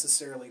doesn't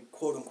necessarily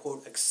quote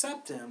unquote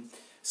accept him,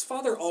 his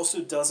father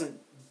also doesn't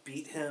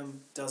beat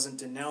him, doesn't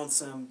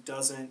denounce him,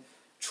 doesn't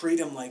treat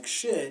him like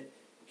shit.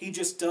 He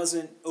just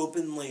doesn't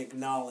openly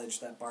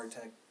acknowledge that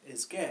Bartek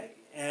is gay.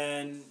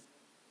 And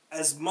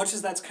as much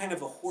as that's kind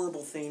of a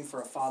horrible thing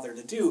for a father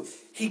to do,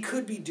 he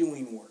could be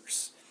doing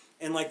worse.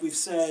 And like we've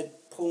said,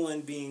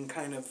 Poland being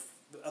kind of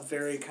a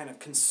very kind of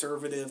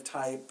conservative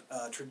type,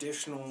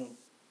 traditional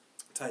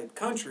type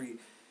country,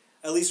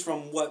 at least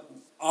from what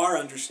our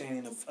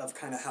understanding of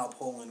kind of how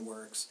Poland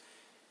works,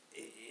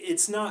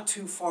 it's not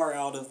too far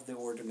out of the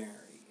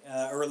ordinary,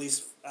 or at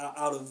least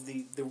out of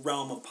the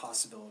realm of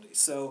possibility.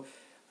 So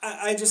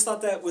I just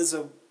thought that was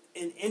an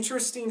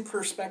interesting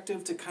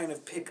perspective to kind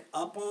of pick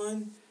up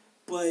on,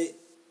 but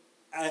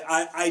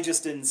I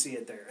just didn't see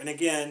it there. And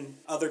again,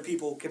 other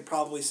people could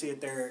probably see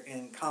it there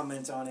and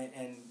comment on it,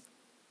 and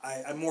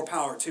I'm more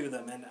power to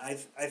them. And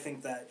I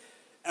think that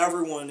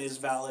everyone is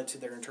valid to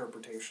their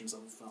interpretations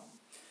of the film.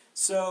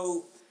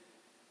 So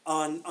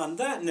on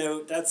that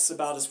note, that's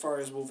about as far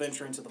as we'll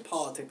venture into the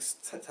politics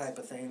type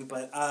of thing.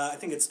 But I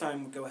think it's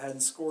time to go ahead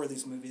and score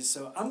these movies.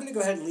 So I'm going to go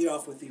ahead and lead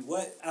off with you.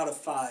 What out of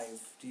 5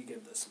 do you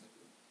give this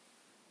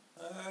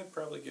movie? I'd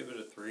probably give it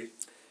a 3.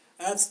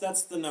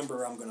 That's the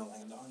number I'm going to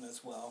land on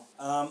as well.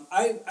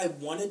 I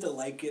wanted to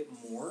like it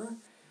more,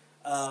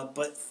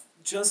 but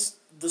just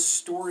the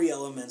story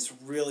elements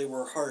really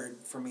were hard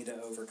for me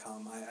to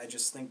overcome. I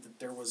just think that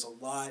there was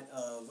a lot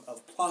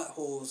of plot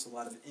holes, a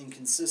lot of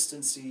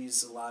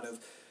inconsistencies, a lot of,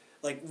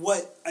 like,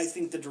 what I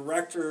think the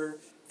director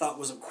thought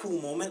was a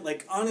cool moment.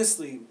 Like,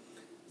 honestly,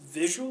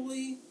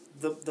 visually,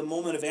 the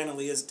moment of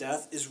Annalea's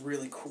death is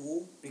really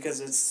cool, because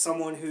it's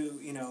someone who,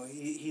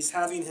 he's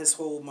having his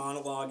whole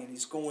monologue, and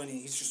he's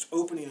just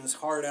opening his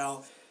heart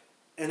out,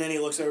 and then he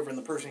looks over and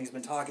the person he's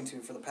been talking to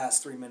for the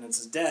past 3 minutes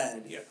is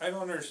dead. Yeah, I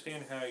don't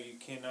understand how you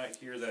cannot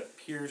hear that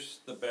pierce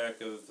the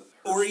back of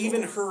her or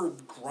even her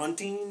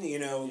grunting,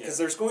 because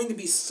there's going to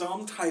be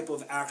some type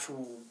of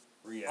actual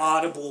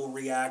audible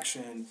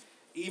reaction.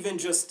 Even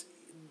just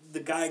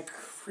the guy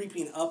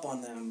creeping up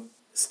on them,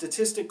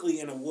 statistically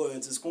in a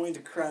woods, is going to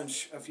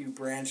crunch a few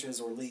branches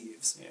or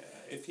leaves. Yeah,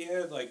 if you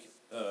had, like,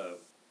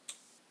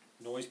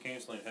 noise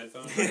canceling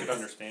headphones, I could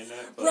understand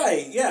that. But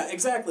right, yeah,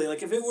 exactly.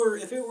 Like if it were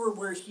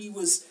where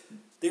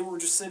they were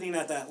just sitting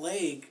at that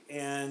lake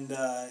and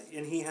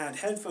he had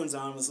headphones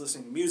on and was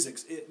listening to music,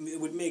 it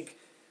would make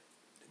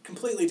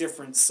completely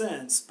different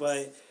sense,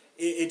 but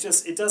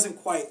it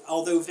doesn't quite,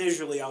 although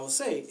visually I will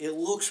say it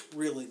looks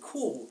really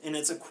cool and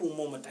it's a cool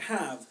moment to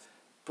have,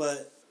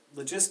 but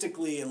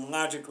logistically and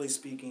logically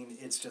speaking,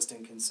 it's just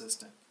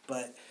inconsistent.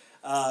 But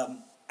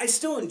I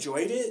still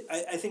enjoyed it.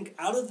 I think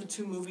out of the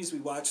 2 movies we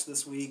watched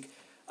this week,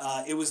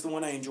 it was the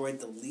one I enjoyed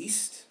the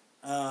least.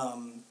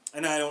 And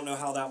I don't know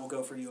how that will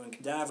go for you in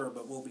Cadaver,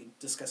 but we'll be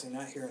discussing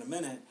that here in a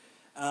minute.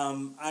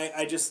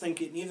 I just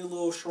think it needed a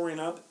little shoring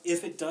up.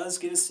 If it does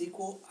get a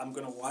sequel, I'm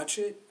going to watch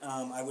it.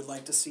 I would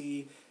like to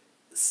see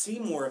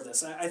more of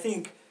this. I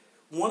think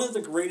one of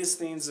the greatest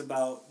things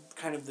about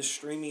kind of the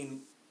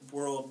streaming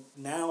world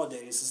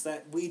nowadays is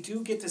that we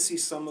do get to see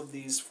some of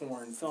these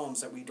foreign films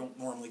that we don't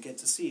normally get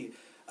to see.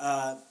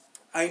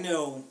 I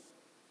know,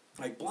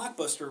 like,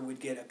 Blockbuster would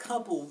get a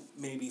couple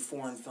maybe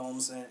foreign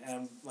films,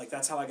 and like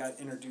that's how I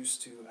got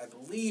introduced to, I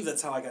believe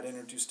that's how I got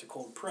introduced to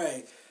Cold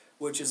Prey,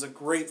 which is a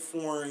great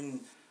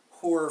foreign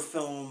horror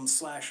film,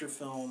 slasher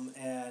film,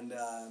 and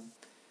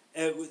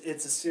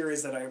it's a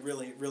series that I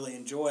really, really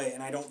enjoy,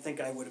 and I don't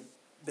think I would have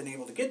been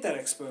able to get that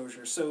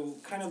exposure. So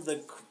kind of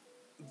the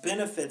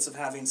benefits of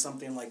having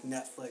something like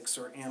Netflix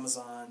or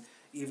Amazon,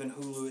 even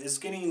Hulu, is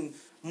getting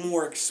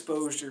more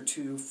exposure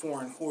to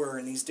foreign horror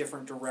and these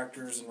different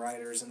directors and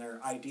writers and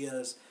their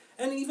ideas,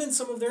 and even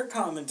some of their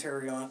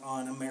commentary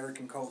on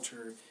American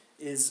culture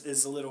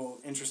is a little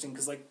interesting,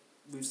 because like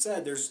we've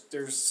said,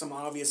 there's some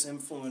obvious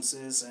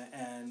influences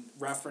and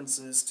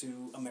references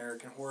to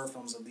American horror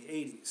films of the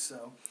 80s.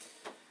 So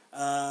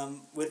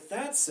with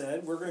that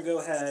said, we're going to go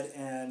ahead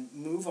and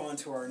move on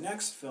to our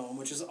next film,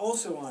 which is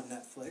also on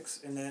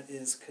Netflix, and that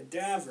is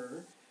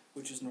Cadaver,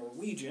 which is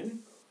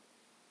Norwegian.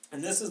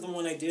 And this is the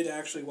one I did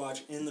actually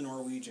watch in the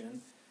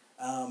Norwegian.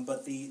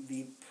 But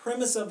the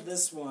premise of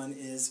this one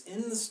is,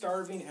 in the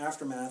starving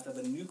aftermath of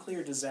a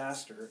nuclear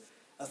disaster,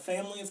 a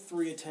family of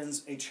 3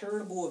 attends a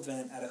charitable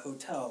event at a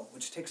hotel,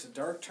 which takes a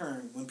dark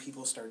turn when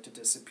people start to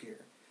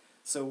disappear.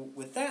 So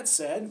with that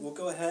said, we'll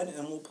go ahead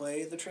and we'll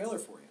play the trailer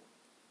for you.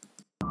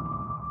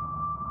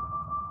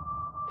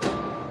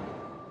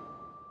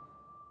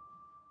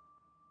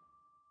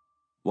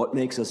 What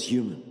makes us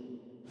human?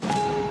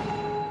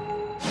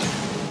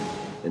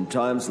 In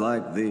times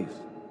like these,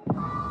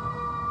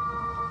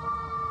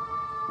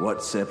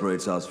 what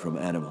separates us from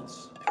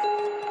animals?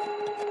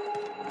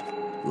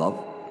 Love?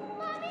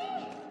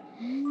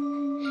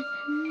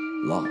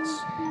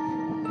 Loss?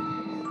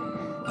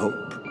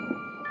 Hope?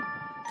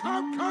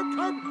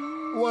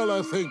 Come. Well,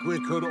 I think we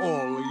could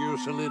all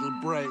use a little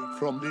break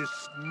from this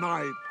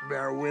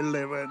nightmare we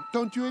live in.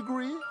 Don't you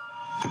agree?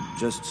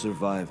 Just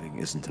surviving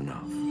isn't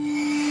enough.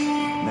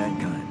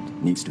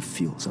 Mankind needs to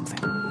feel something.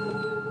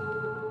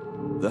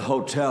 The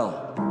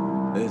hotel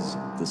is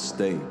the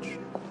stage.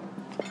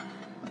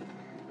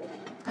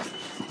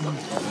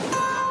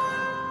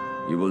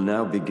 You will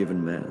now be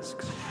given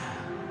masks.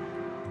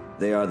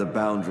 They are the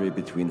boundary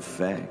between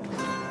fact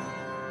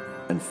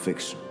and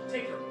fiction.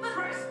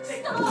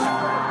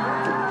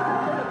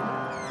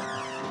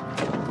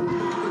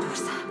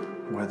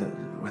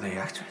 Were they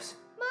actors?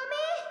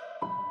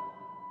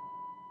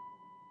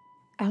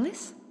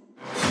 Alice?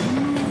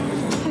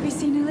 Have you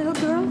seen a little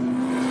girl?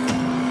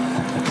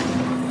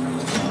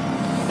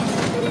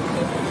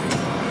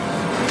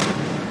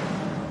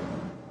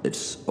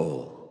 It's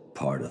all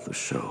part of the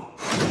show.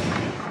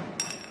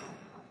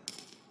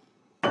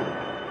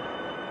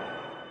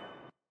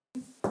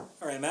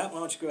 All right, Matt, why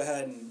don't you go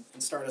ahead and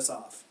start us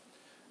off?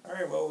 All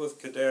right, well, with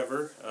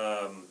Cadaver,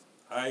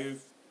 I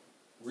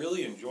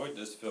really enjoyed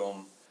this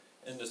film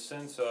in the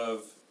sense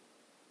of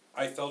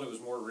I felt it was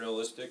more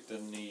realistic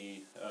than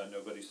the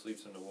Nobody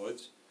Sleeps in the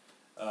Woods.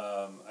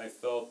 I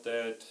felt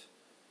that,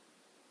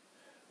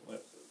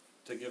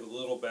 to give a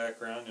little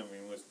background, I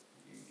mean,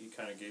 you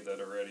kind of gave that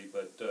already,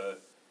 but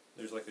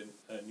there's like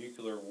a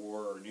nuclear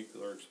war or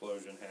nuclear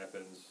explosion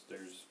happens.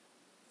 There's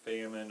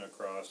famine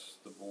across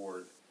the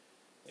board.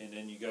 And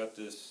then you got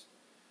this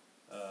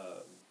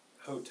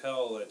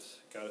hotel that's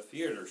got a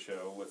theater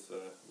show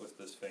with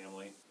this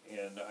family.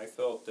 And I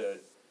felt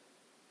that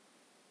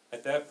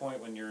at that point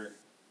when you're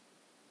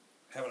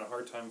having a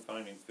hard time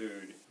finding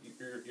food,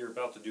 you're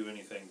about to do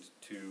anything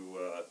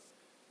to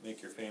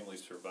make your family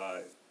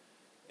survive.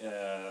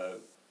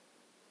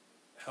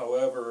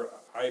 However,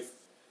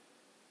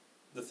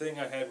 the thing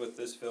I had with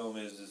this film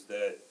is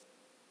that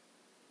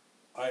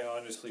I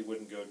honestly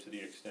wouldn't go to the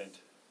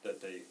extent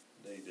that they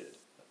did.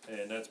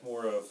 And that's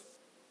more of,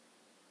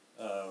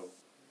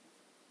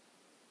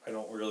 I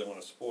don't really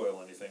want to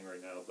spoil anything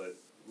right now, but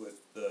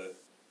with the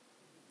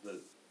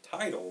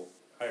title,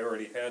 I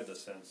already had the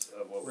sense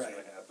of what was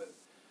going to happen.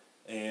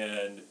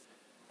 And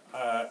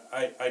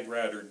I'd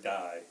rather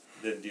die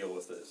than deal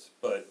with this.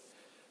 But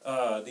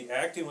the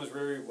acting was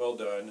very well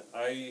done.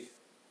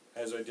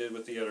 As I did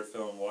with the other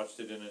film, watched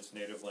it in its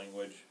native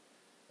language.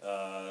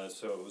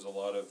 So it was a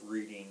lot of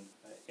reading.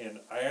 And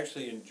I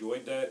actually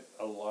enjoyed that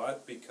a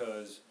lot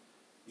because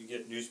you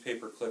get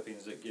newspaper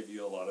clippings that give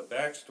you a lot of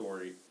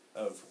backstory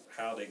of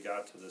how they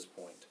got to this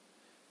point.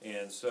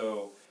 And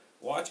so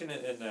watching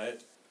it in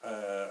that,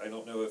 I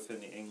don't know if in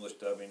the English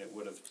dubbing it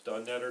would have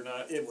done that or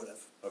not. It would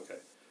have. Okay.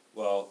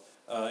 Well,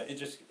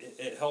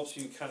 it helps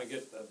you kind of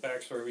get a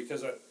backstory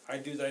because I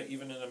do that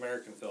even in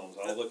American films.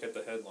 I'll look at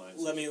the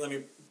headlines. Let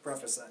me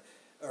preface that,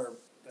 or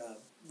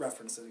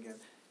reference it again.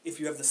 If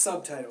you have the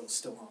subtitles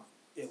still on,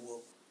 it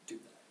will do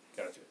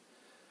that. Gotcha.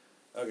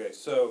 Okay,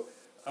 so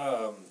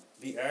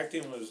the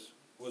acting was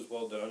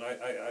well done.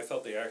 I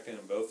felt the acting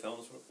in both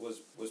films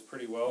was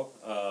pretty well.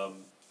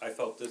 I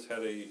felt this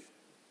had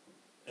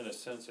in a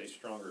sense, a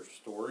stronger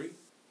story.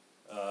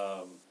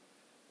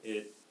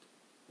 It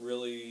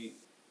really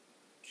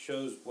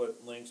shows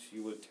what lengths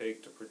you would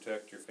take to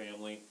protect your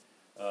family.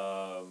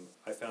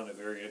 I found it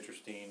very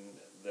interesting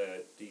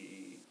that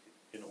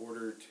in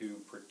order to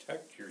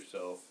protect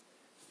yourself,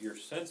 your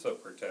sense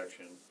of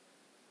protection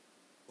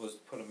was to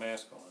put a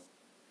mask on.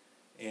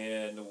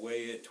 And the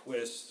way it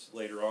twists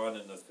later on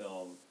in the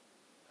film,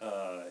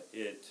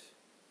 it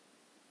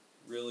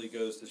really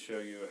goes to show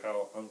you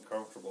how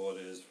uncomfortable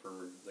it is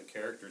for the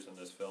characters in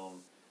this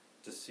film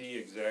to see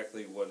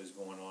exactly what is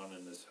going on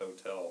in this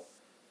hotel.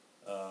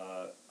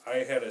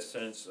 I had a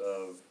sense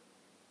of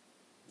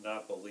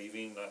not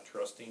believing, not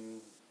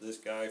trusting this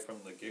guy from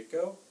the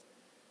get-go.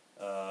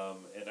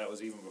 And that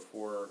was even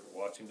before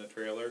watching the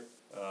trailer.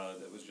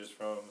 That was just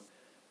from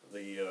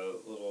the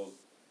little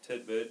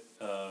tidbit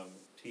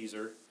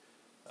teaser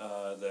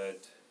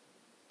that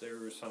there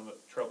was some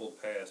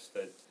troubled past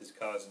that is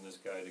causing this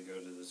guy to go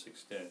to this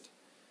extent.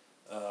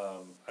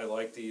 I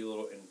like the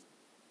little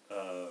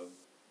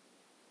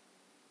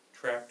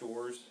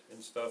trapdoors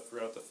and stuff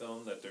throughout the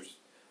film, that there's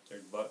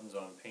buttons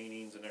on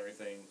paintings and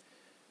everything.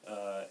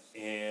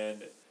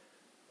 And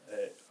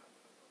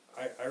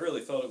I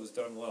really felt it was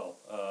done well.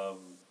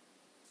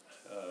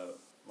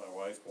 my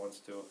wife wants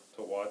to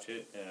watch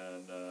it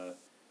and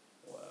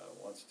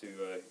wants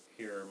to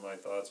hear my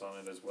thoughts on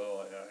it as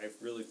well. I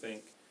really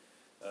think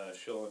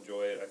she'll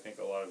enjoy it. I think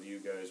a lot of you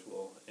guys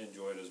will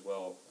enjoy it as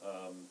well.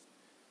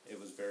 It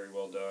was very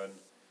well done.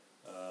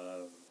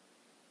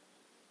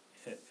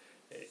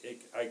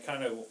 I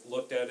kind of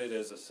looked at it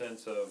as a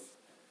sense of,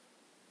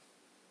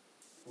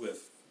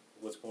 with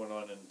what's going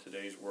on in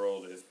today's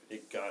world, if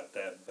it got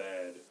that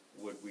bad,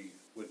 would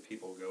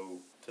people go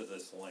to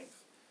this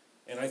length?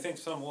 And I think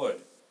some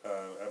would.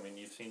 I mean,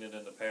 you've seen it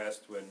in the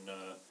past when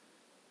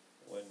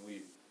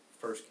we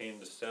first came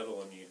to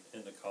settle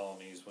in the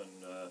colonies, when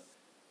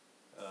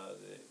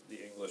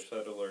the English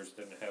settlers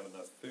didn't have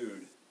enough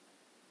food.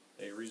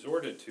 They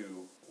resorted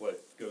to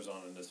what goes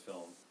on in this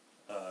film.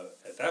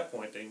 At that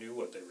point, they knew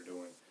what they were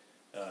doing.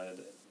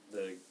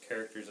 The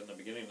characters in the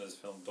beginning of this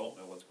film don't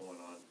know what's going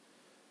on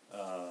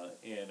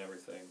and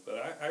everything.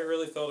 But I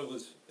really felt it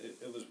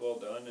was well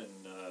done,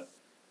 and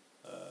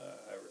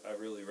I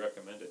really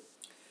recommend it.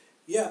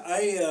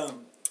 Yeah,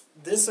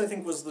 this I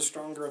think was the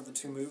stronger of the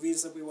two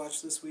movies that we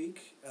watched this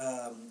week.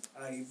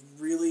 I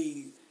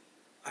really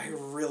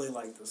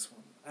liked this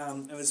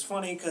one. It was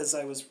funny because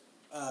I was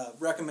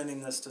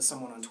recommending this to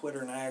someone on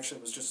Twitter, and I actually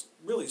was just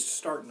really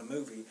starting the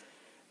movie.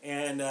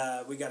 And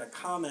we got a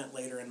comment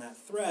later in that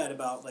thread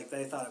about, like,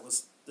 they thought it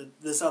was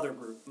this other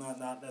group,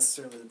 not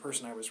necessarily the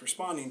person I was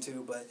responding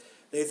to, but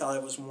they thought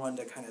it was one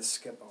to kind of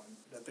skip on,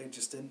 that they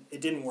just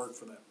it didn't work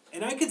for them.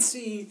 And I could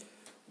see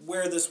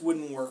where this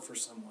wouldn't work for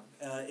someone.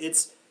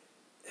 It's,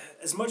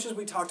 as much as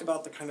we talked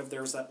about the kind of,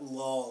 there's that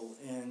lull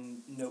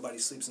in Nobody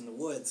Sleeps in the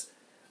Woods,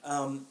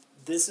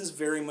 this is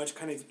very much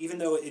kind of, even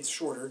though it's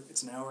shorter,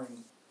 it's an hour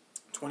and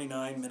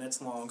 29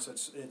 minutes long, so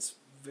it's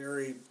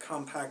very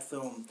compact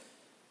film.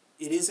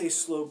 It is a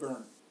slow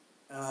burn.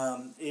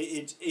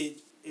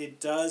 It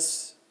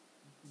does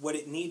what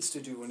it needs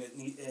to do,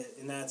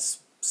 and that's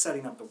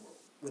setting up the world.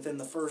 Within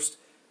the first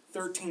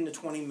 13 to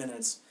 20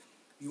 minutes,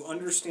 you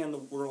understand the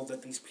world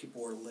that these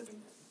people are living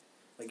in.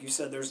 Like you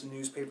said, there's the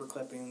newspaper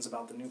clippings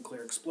about the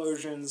nuclear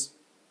explosions.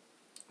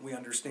 We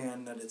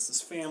understand that it's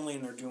this family,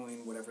 and they're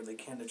doing whatever they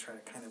can to try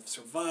to kind of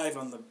survive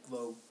on the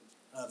low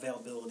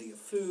availability of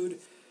food.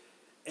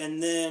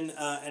 And then,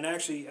 and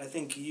actually, I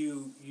think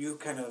you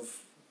kind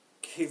of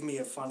gave me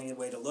a funny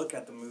way to look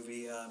at the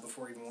movie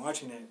before even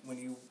watching it.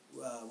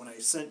 When I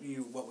sent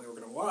you what we were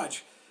going to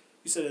watch,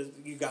 you said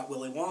you got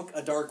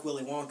a dark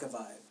Willy Wonka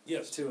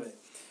vibe to it.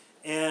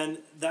 And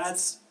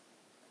that's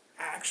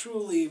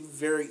actually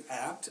very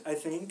apt, I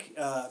think,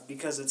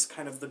 because it's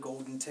kind of the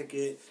golden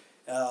ticket.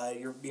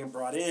 You're being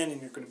brought in,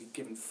 and you're going to be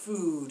given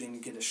food, and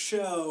you get a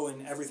show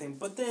and everything,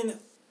 but then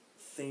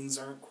things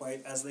aren't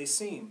quite as they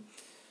seem.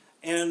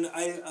 And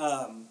I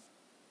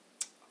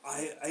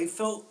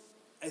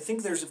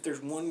think if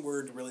there's one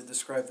word to really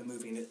describe the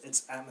movie,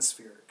 it's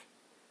atmospheric.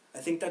 I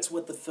think that's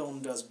what the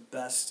film does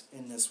best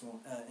in this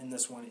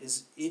one.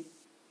 Is it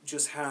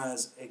just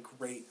has a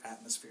great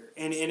atmosphere,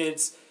 and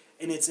it's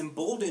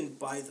emboldened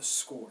by the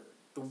score.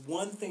 The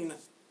one thing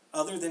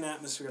other than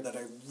atmosphere that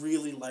I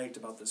really liked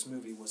about this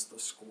movie was the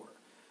score.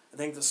 I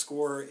think the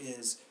score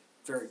is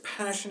very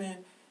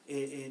passionate.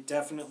 It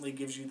definitely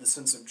gives you the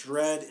sense of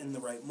dread in the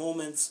right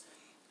moments,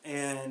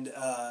 and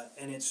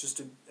it's just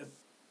a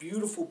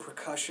beautiful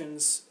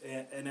percussions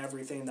and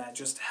everything that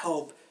just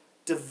help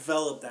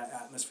develop that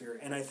atmosphere.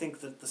 And I think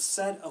that the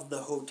set of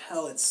the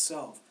hotel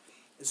itself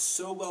is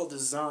so well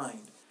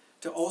designed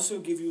to also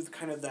give you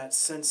kind of that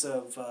sense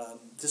of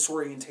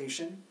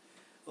disorientation.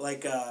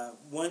 Like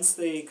once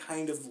they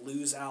kind of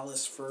lose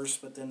Alice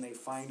first, but then they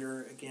find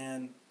her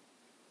again,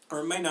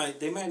 or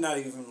they might not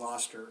even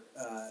lost her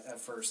at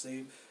first.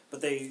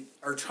 But they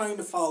are trying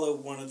to follow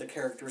one of the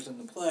characters in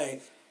the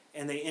play,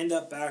 and they end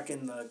up back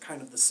in the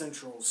kind of the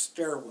central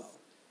stairwell,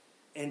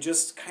 and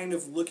just kind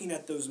of looking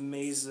at those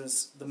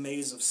mazes, the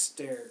maze of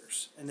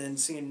stairs, and then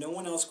seeing no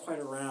one else quite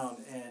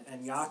around,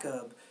 and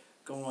Jakob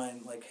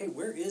going like, "Hey,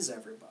 where is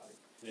everybody?"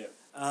 Yeah.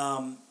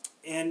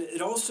 And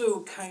it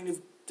also kind of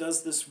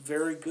does this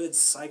very good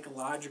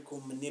psychological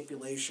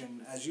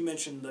manipulation. As you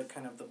mentioned, the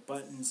kind of the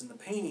buttons and the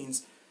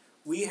paintings,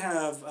 we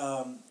have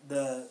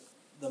the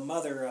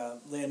mother,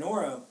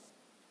 Leonora,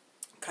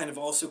 kind of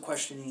also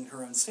questioning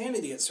her own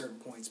sanity at certain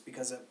points,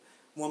 because at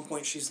one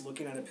point she's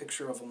looking at a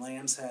picture of a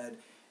lamb's head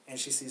and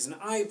she sees an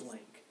eye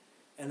blink,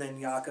 and then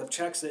Jakob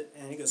checks it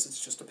and he goes, "It's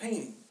just a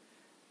painting."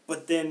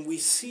 But then we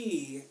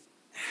see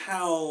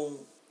how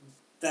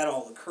that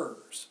all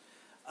occurs.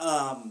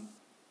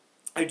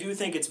 I do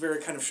think it's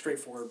very kind of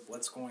straightforward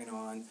what's going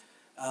on,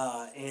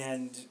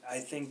 and I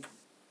think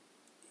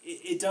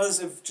it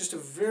does just a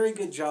very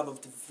good job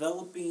of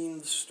developing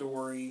the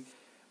story.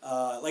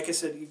 Like I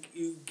said,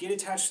 you get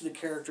attached to the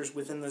characters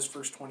within those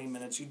first 20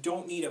 minutes. You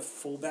don't need a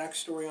full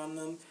backstory on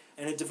them,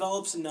 and it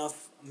develops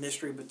enough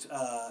mystery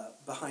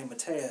behind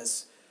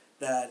Mateus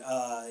that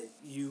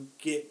you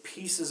get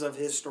pieces of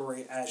his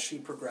story as she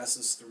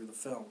progresses through the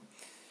film.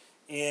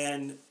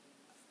 And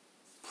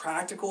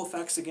practical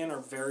effects, again, are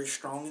very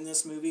strong in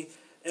this movie.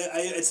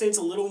 I'd say it's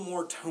a little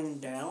more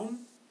toned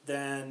down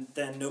than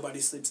Nobody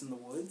Sleeps in the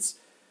Woods.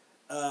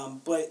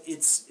 but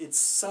it's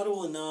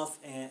subtle enough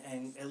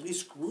and at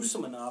least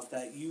gruesome enough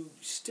that you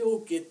still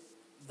get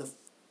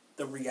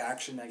the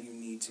reaction that you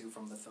need to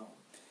from the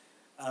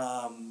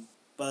film.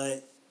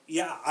 But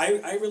yeah,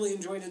 I really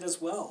enjoyed it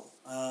as well.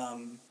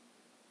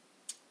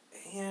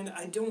 And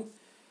I don't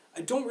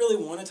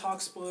really want to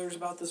talk spoilers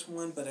about this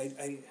one, but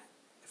I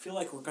feel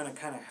like we're going to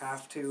kind of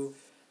have to.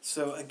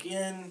 So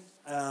again,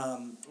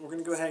 we're going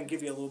to go ahead and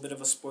give you a little bit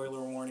of a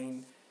spoiler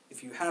warning.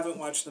 If you haven't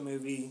watched the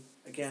movie,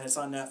 again, it's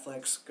on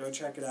Netflix. Go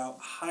check it out.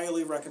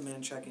 Highly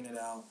recommend checking it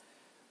out.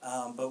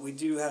 But we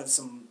do have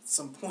some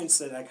points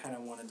that I kind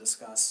of want to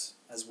discuss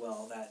as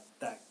well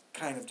that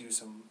kind of do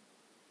some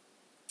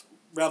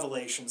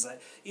revelations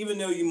that even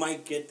though you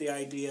might get the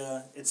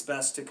idea, it's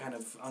best to kind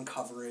of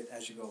uncover it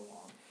as you go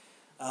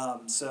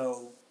along.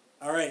 So,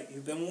 all right,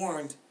 you've been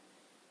warned.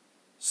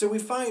 So we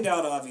find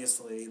out,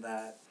 obviously,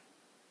 that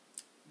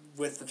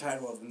with the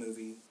title of the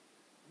movie,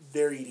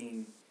 they're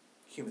eating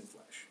human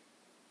flesh.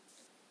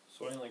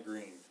 Soylent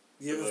Green.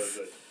 Yeah,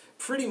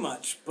 pretty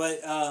much. But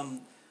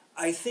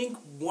I think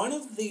one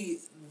of the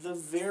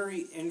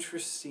very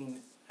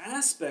interesting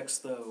aspects,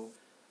 though,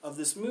 of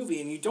this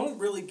movie, and you don't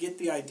really get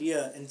the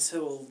idea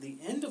until the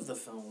end of the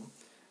film,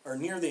 or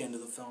near the end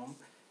of the film,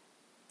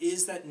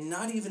 is that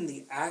not even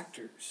the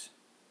actors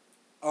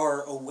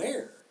are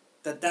aware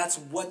that that's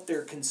what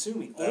they're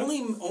consuming.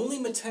 Only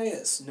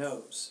Mateus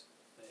knows.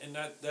 And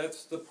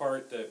that's the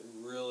part that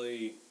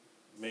really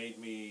made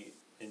me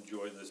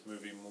enjoy this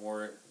movie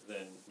more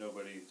than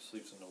Nobody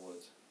Sleeps in the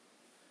Woods.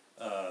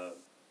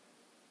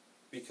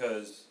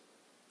 Because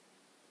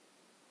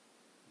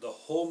the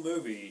whole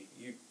movie,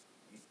 you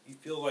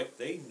feel like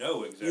they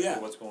know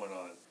exactly what's going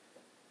on.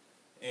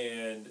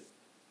 And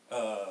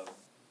I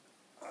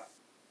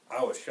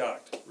was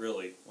shocked,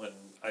 really, when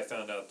I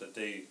found out that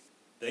they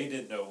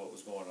didn't know what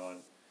was going on.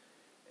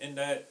 And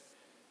that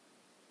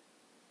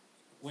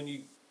when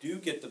you do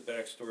get the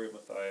backstory of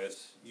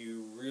Matthias,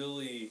 you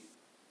really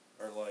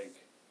are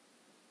like,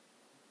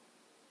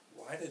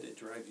 why did it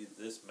drive you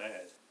this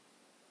mad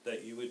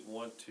that you would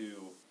want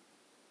to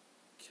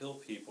kill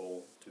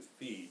people to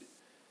feed?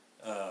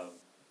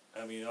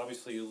 I mean,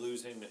 obviously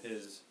losing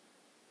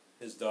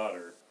his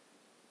daughter,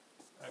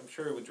 I'm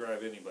sure it would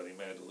drive anybody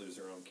mad to lose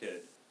their own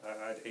kid.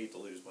 I'd hate to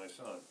lose my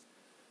son.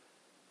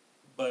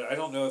 But I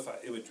don't know if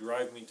it would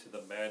drive me to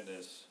the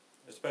madness,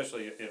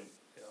 especially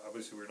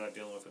obviously we're not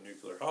dealing with a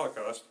nuclear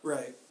holocaust.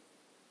 Right.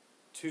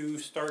 To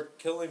start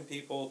killing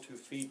people to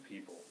feed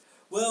people.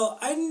 Well,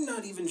 I'm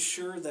not even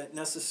sure that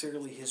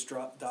necessarily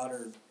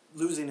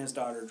losing his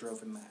daughter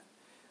drove him mad.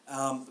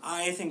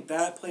 I think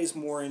that plays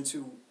more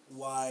into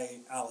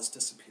why Alice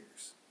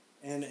disappears.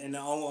 And in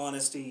all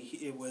honesty,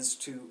 it was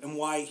and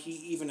why he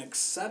even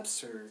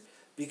accepts her,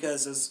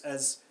 because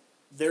as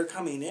they're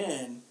coming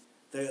in,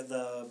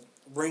 the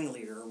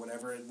ringleader or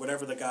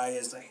whatever the guy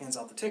is that hands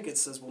out the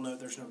tickets says, well, no,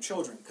 there's no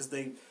children, because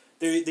they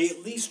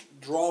at least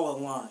draw a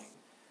line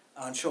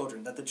on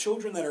children, that the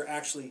children that are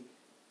actually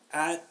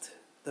at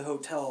the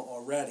hotel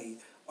already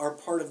are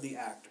part of the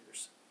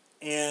actors,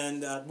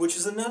 and which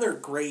is another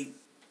great,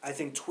 I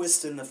think,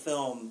 twist in the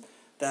film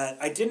that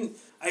I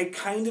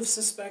kind of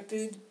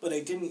suspected, but I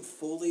didn't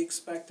fully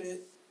expect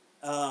it.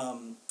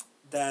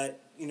 That,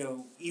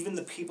 even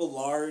the people,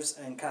 Lars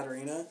and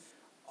Katarina,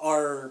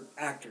 are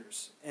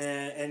actors,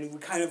 and we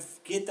kind of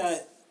get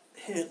that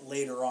hint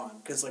later on,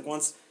 because like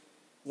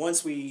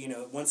once we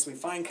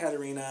find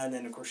Katarina, and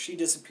then of course she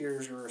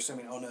disappears, we're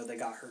assuming, oh no, they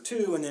got her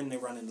too, and then they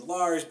run into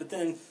Lars, but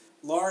then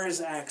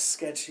Lars acts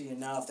sketchy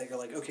enough that you're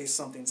like, okay,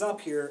 something's up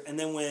here, and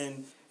then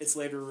when it's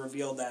later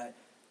revealed that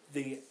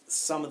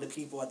some of the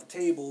people at the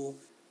table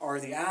are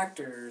the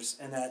actors,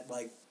 and that,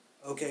 like,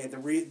 okay,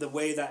 the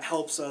way that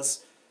helps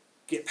us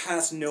get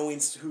past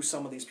knowing who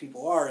some of these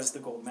people are is the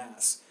gold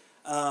mask.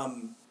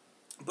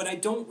 But I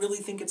don't really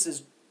think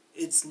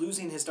it's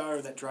losing his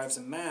daughter that drives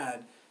him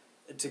mad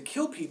to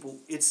kill people.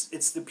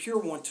 It's the pure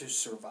want to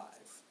survive.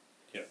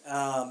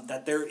 Yeah.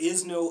 That there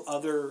is no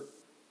other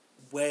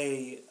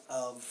way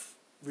of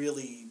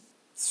really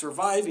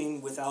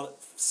surviving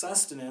without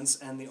sustenance,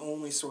 and the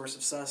only source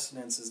of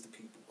sustenance is the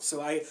people.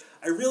 So I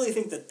really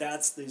think that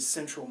that's the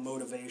central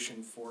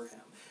motivation for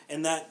him.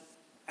 And that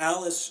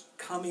Alice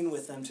coming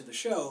with them to the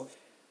show,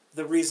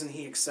 the reason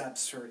he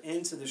accepts her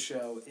into the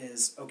show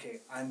is,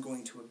 okay, I'm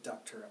going to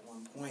abduct her at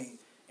one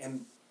point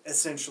and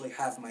essentially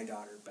have my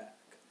daughter back.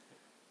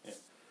 Yeah.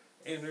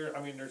 And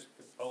there's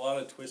a lot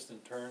of twists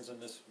and turns in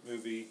this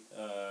movie.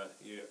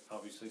 You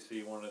obviously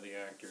see one of the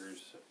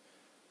actors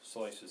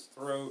slice his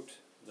throat,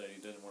 that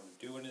he didn't want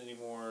to do it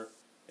anymore,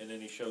 and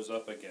then he shows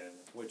up again,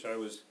 which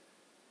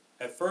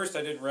at first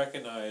I didn't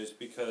recognize,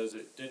 because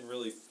it didn't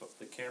really,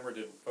 the camera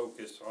didn't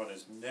focus on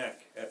his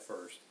neck at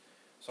first.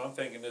 So I'm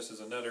thinking this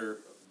is another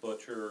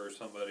butcher or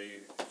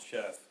somebody,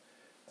 chef,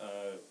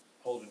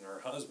 holding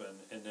her husband,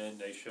 and then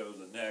they show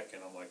the neck,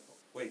 and I'm like,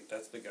 wait,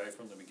 that's the guy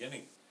from the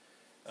beginning.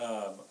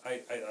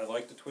 I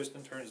like the twist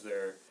and turns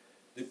there.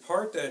 The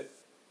part that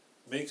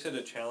makes it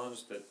a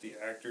challenge that the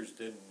actors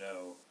didn't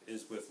know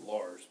is with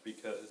Lars,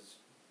 because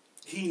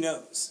he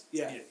knows.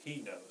 Yeah.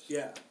 He knows.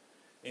 Yeah.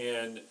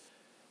 And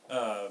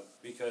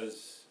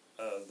because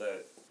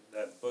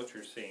that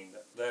butcher scene,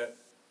 that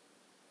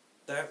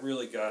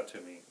really got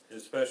to me,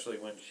 especially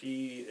when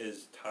she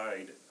is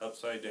tied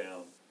upside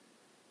down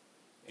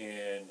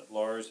and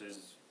Lars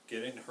is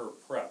getting her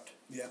prepped.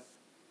 Yeah.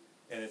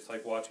 And it's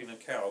like watching a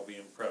cow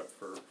being prepped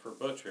for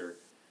butcher,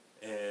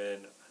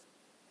 and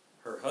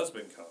her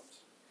husband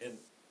comes, and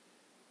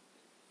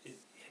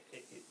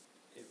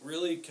it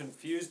really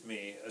confused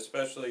me,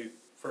 especially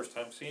first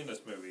time seeing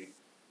this movie.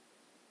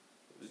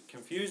 It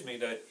confused me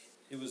that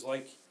it was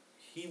like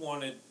he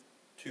wanted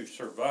to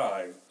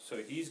survive, so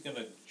he's going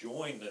to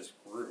join this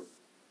group.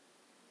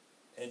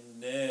 And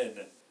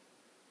then,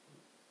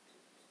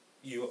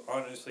 you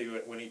honestly,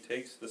 when he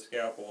takes the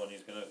scalpel and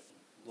he's going to,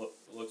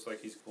 looks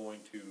like he's going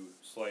to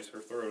slice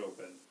her throat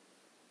open,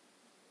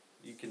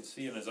 you can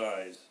see in his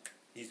eyes,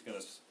 he's going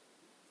to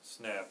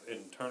snap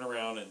and turn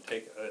around and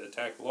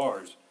attack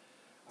Lars.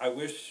 I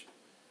wish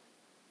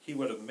he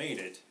would have made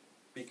it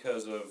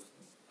because of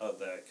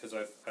that, because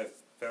I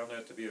found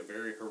that to be a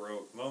very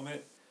heroic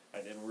moment.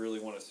 I didn't really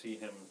want to see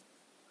him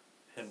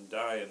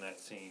die in that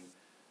scene,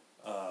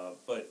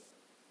 but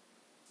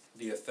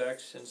the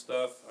effects and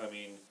stuff, I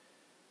mean,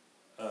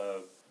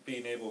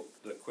 being able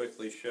to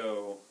quickly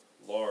show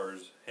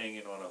Lars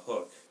hanging on a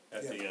hook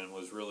at the end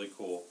was really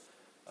cool.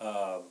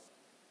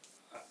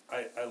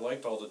 I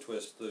liked all the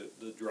twists,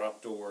 the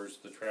drop doors,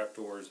 the trap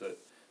doors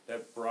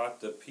that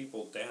brought the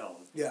people down.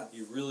 Yeah.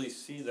 You really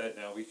see that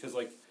now, because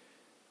like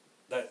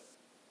that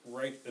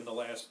right in the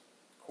last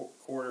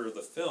quarter of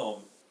the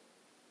film,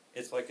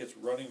 it's like it's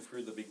running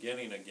through the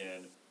beginning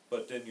again,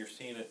 but then you're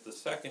seeing it the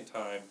second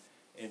time,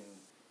 and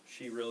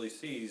she really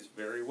sees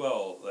very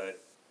well that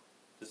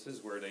this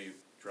is where they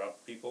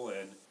dropped people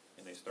in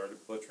and they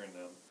started butchering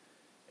them.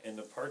 And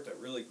the part that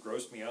really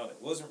grossed me out, it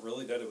wasn't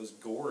really that it was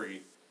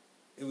gory,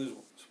 it was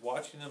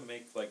watching them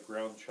make like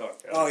ground chuck.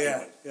 Oh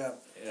yeah.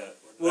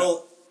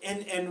 Well,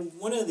 and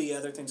one of the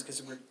other things,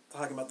 because we're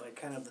talking about like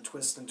kind of the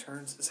twists and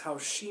turns, is how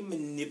she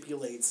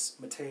manipulates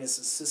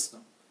Mateus's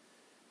system,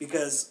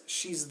 because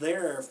she's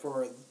there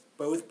for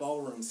both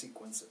ballroom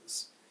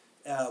sequences,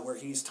 where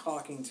he's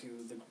talking to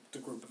the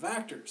group of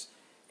actors,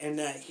 and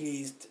that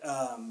he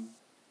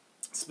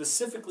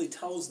specifically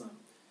tells them,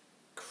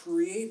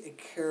 create a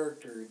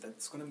character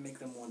that's going to make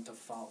them want to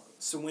follow.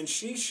 So when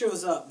she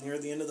shows up near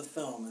the end of the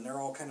film, and they're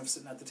all kind of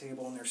sitting at the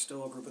table, and there's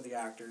still a group of the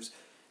actors,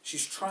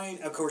 she's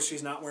trying, of course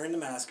she's not wearing the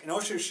mask, and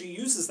also she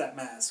uses that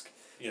mask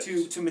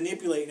to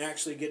manipulate and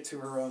actually get to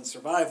her own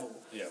survival.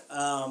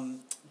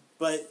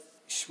 But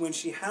when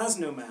she has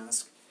no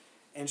mask,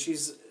 and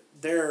she's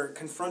there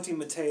confronting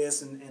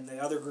Mateus and the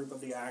other group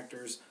of the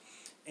actors,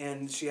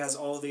 and she has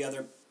all the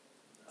other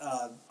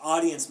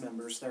audience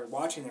members that are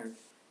watching her,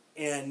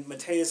 and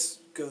Mateus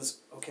goes,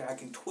 okay, I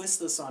can twist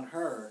this on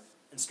her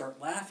and start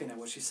laughing at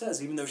what she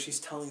says, even though she's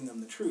telling them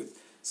the truth.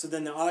 So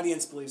then the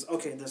audience believes,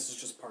 okay, this is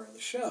just part of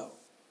the show.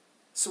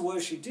 So what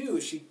does she do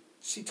is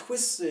she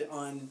twists it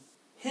on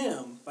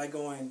him by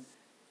going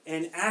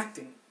and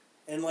acting.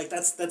 And like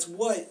that's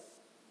what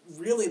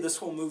really this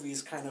whole movie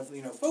is kind of,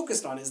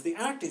 focused on, is the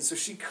acting. So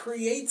she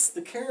creates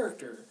the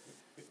character.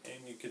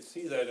 And you could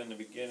see that in the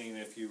beginning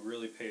if you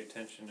really pay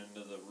attention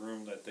into the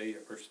room that they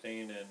are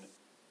staying in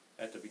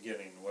at the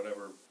beginning,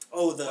 whatever.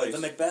 Oh, the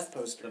Macbeth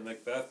poster. The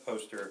Macbeth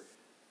poster.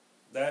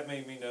 That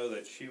made me know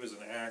that she was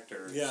an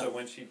actor. Yeah. So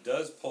when she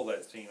does pull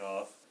that scene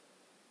off,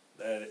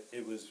 that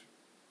it was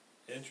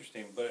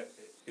interesting. But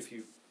if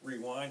you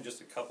rewind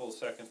just a couple of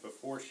seconds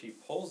before she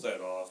pulls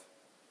that off,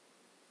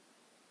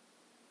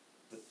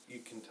 you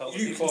can tell the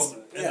people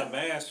in the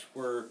mask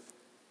were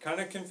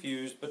kind of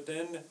confused, but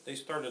then they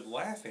started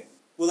laughing.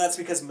 Well, that's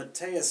because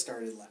Mateus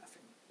started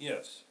laughing.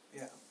 Yes.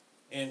 Yeah.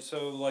 And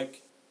so,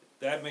 like,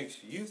 that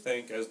makes you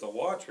think, as the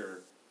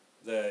watcher,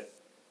 that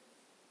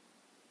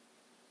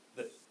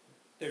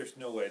there's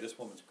no way, this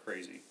woman's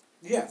crazy.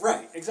 Yeah,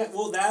 right. Exactly.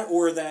 Well, that,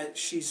 or that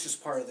she's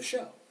just part of the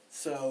show.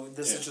 So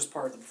this is just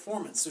part of the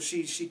performance. So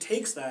she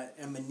takes that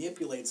and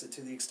manipulates it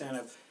to the extent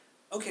of,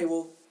 okay,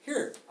 well,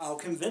 here, I'll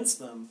convince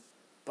them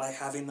by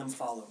having them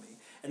follow me.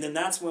 And then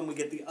that's when we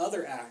get the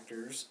other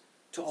actors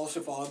to also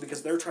follow,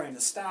 because they're trying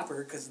to stop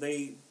her, because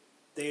they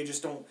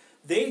just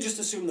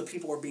assume the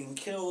people are being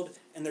killed,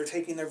 and they're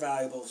taking their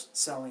valuables,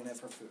 selling it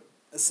for food.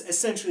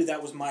 Essentially,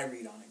 that was my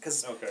read on it,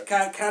 because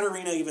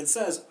Katerina even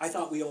says, I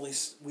thought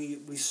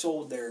we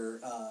sold their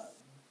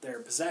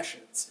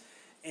possessions.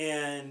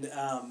 And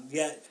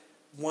yet,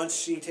 once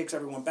she takes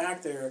everyone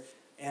back there,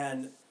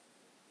 and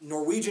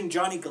Norwegian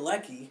Johnny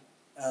Galecki,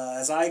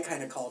 as I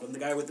kind of called him, the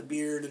guy with the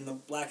beard and the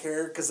black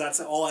hair, because that's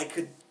all I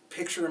could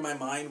picture in my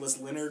mind was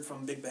Leonard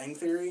from Big Bang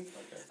Theory.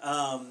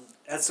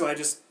 And so I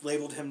just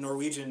labeled him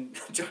Norwegian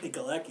Johnny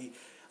Galecki.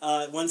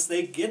 Once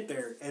they get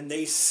there and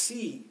they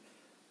see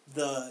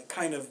the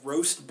kind of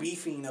roast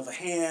beefing of a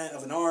hand,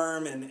 of an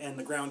arm, and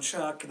the ground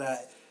chuck,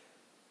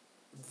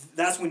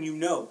 that's when you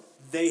know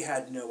they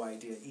had no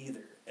idea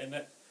either. And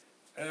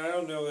I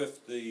don't know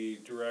if the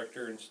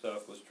director and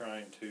stuff was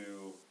trying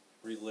to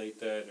relate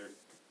that, or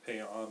pay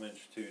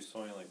homage to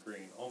Soylent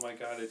Green. Oh my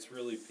God, it's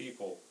really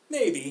people.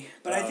 Maybe,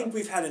 but I think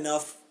we've had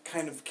enough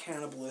kind of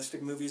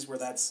cannibalistic movies where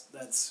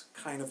that's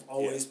kind of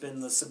always been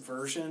the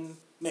subversion.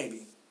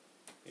 Maybe.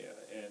 Yeah,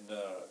 and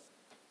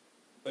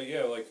but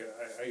yeah, like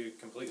I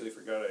completely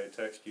forgot I had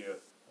texted you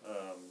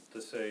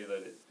to say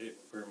that it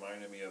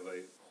reminded me of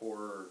a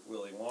horror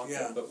Willy Wonka.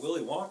 Yeah. But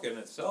Willy Wonka in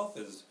itself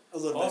is a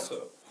little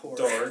also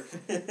dark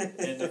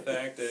in the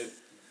fact that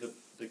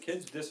the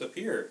kids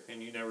disappear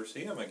and you never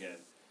see them again.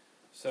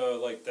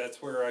 So like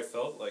that's where I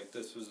felt like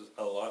this was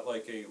a lot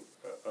like a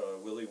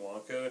Willy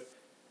Wonka.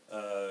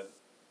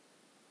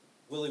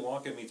 Willy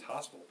Wonka meets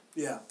Hostel.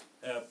 Yeah.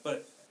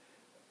 But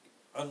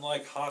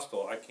unlike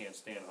Hostel, I can't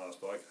stand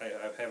Hostel.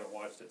 I haven't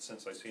watched it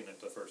since I've seen it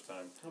the first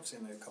time. I've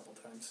seen it a couple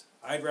times.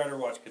 I'd rather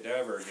watch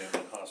Cadaver again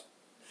than Hostel.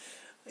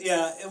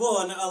 Yeah,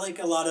 well, and I like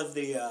a lot of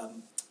the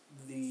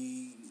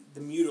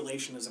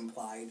mutilation is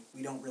implied.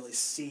 We don't really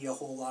see a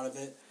whole lot of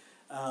it,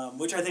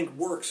 which I think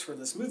works for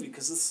this movie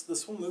because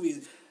this whole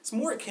movie it's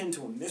more akin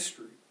to a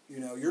mystery. You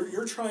know,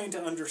 you're trying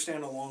to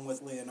understand along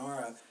with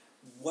Leonora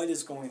what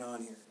is going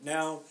on here.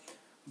 Now,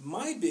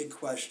 my big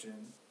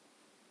question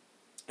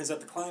is at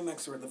the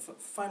climax or the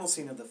final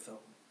scene of the film,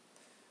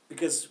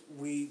 because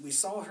we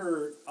saw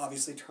her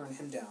obviously turn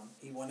him down.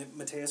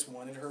 Matthias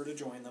wanted her to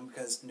join them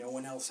because no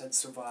one else had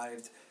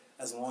survived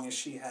as long as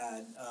she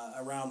had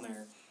around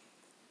there.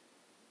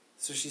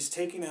 So she's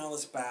taking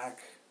Alice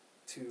back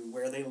to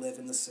where they live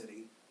in the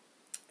city,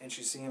 and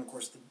she's seeing, of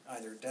course,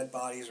 either dead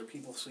bodies or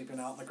people sleeping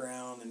out on the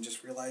ground, and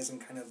just realizing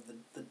kind of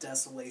the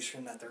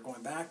desolation that they're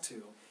going back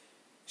to.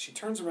 She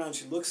turns around,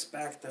 she looks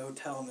back at the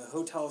hotel, and the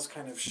hotel is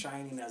kind of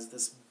shining as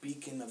this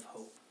beacon of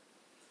hope.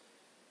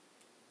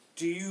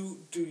 Do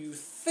you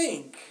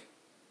think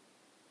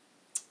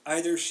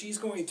either she's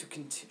going to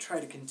try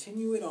to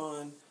continue it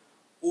on,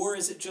 or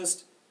is it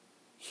just,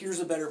 here's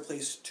a better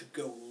place to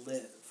go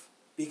live?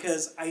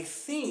 Because I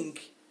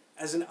think,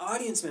 as an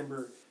audience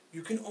member,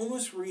 you can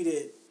almost read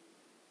it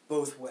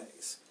both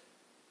ways.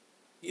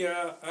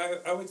 Yeah,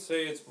 I would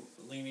say it's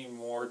leaning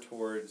more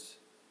towards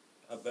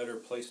a better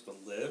place to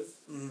live.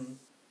 Mm-hmm.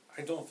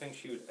 I don't think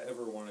she would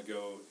ever want to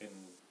go and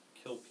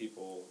kill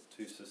people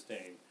to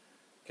sustain.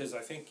 Because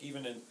I think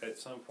even at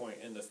some point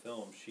in the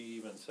film, she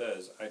even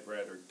says, I'd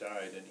rather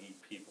die than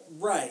eat people.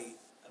 Right.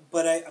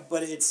 But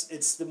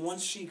it's the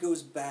once she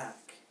goes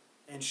back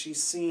and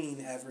she's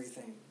seen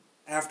everything,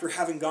 after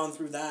having gone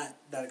through that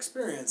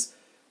experience,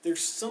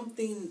 there's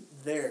something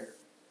there.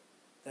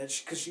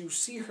 Because you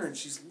see her and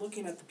she's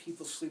looking at the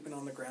people sleeping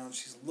on the ground,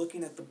 she's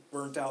looking at the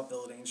burnt out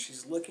buildings,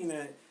 she's looking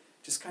at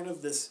just kind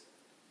of this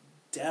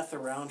death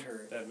around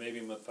her. That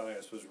maybe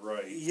Matthias was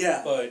right.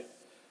 Yeah. But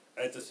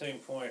at the same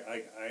point,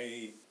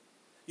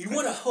 you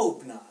want to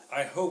hope not.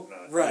 I hope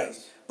not. Right.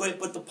 Yes.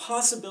 But the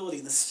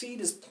possibility, the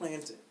seed is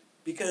planted.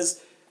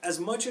 Because as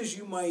much as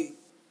you might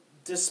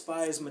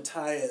despise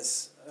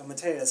Matthias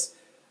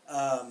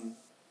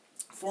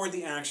for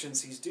the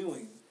actions he's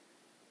doing,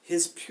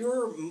 his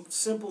pure,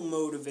 simple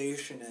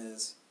motivation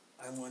is,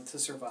 I want to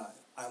survive.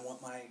 I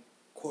want my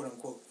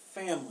quote-unquote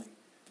family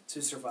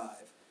to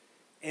survive.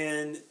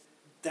 And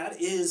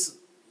that is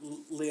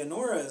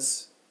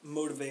Leonora's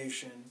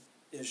motivation,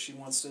 is she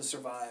wants to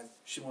survive.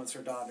 She wants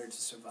her daughter to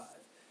survive.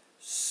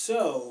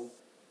 So,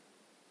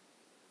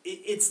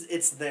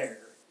 it's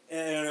there.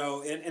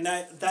 And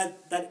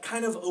that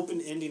kind of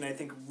open ending, I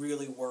think,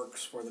 really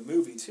works for the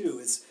movie, too.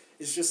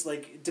 It's just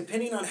like,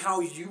 depending on how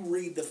you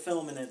read the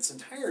film in its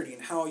entirety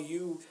and how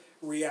you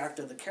react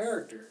to the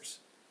characters,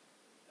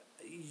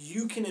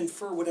 you can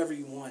infer whatever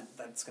you want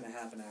that's going to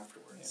happen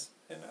afterwards.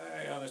 Yeah. And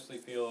I honestly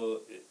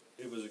feel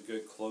it was a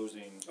good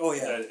closing. Oh,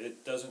 yeah. That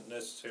it doesn't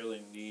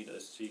necessarily need a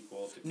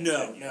sequel to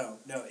continue.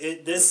 No.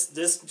 This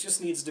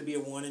just needs to be a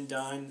one and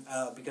done,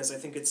 because I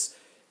think it's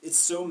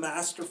so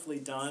masterfully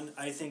done.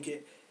 I think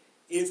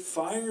it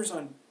fires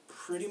on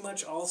pretty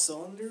much all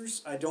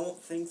cylinders. I don't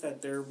think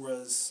that there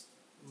was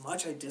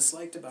much I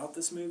disliked about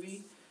this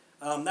movie.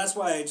 That's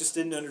why I just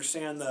didn't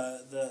understand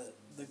the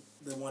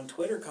one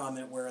Twitter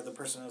comment where the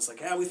person was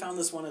like, we found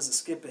this one as a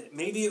skip it.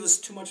 Maybe it was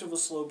too much of a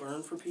slow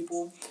burn for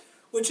people,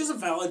 which is a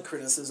valid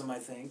criticism, I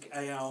think.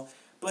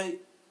 But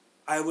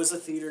I was a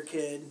theater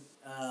kid,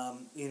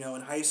 in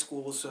high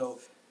school, so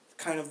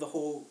kind of the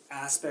whole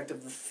aspect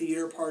of the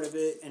theater part of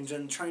it, and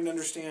then trying to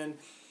understand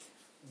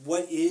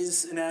what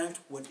is an act,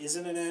 what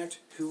isn't an act,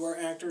 who are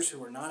actors,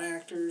 who are not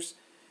actors,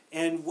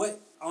 and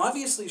what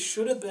obviously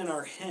should have been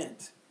our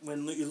hint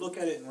when you look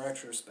at it in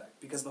retrospect,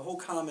 because the whole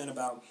comment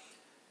about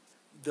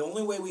the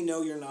only way we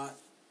know you're not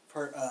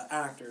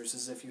actors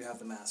is if you have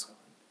the mask on.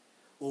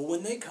 Well,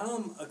 when they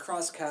come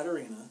across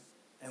Katerina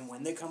and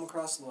when they come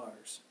across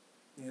Lars,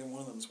 neither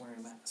one of them is wearing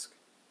a mask.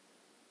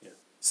 Yeah.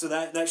 So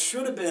that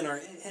should have been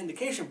our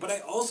indication, but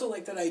I also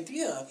like that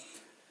idea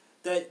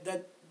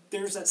that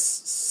there's that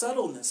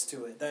subtleness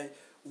to it, that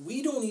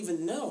we don't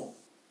even know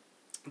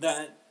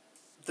that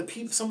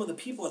some of the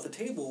people at the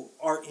table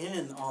are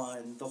in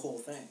on the whole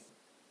thing.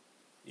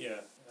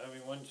 Yeah, I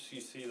mean, once you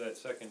see that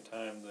second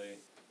time, the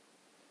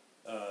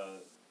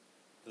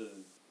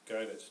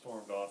guy that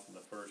stormed off in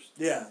the first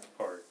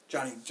part.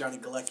 Johnny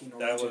Galecki.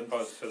 That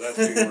was so that's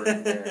who you were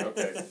comparing.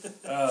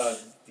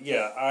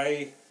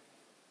 Okay.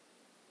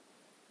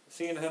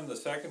 Seeing him the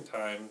second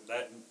time,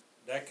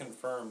 that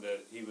confirmed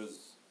that he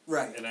was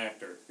an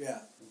actor. Yeah.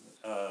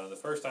 The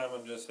first time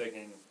I'm just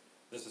thinking,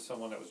 this is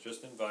someone that was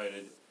just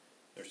invited.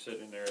 They're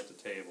sitting there at the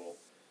table.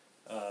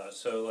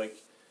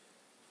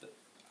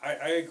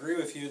 I agree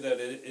with you that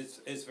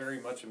it's very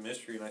much a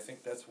mystery, and I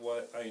think that's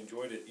what I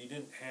enjoyed it. You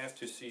didn't have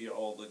to see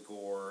all the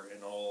gore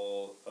and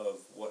all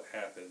of what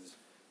happens.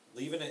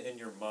 Leaving it in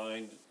your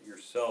mind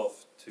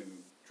yourself to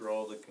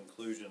draw the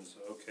conclusions,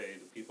 okay,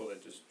 the people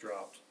that just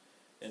dropped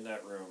in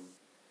that room,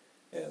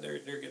 they're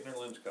getting their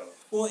limbs cut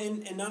off. Well,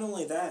 and not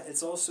only that,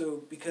 it's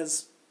also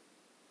because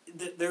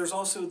there's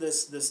also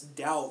this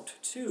doubt,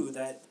 too,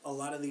 that a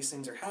lot of these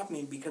things are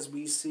happening because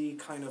we see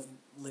kind of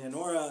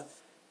Leonora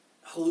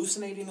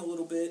hallucinating a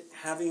little bit,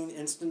 having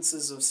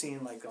instances of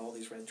seeing like all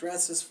these red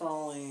dresses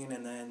falling,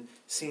 and then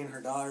seeing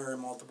her daughter in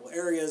multiple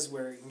areas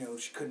where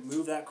she couldn't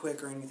move that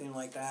quick or anything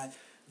like that.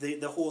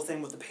 The whole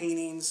thing with the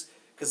paintings,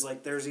 because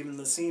like there's even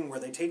the scene where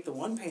they take the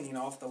one painting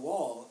off the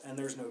wall and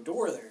there's no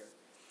door there,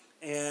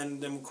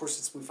 and then of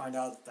course we find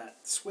out that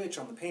switch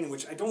on the painting,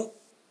 which I don't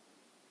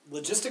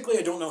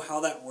know how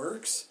that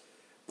works,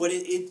 but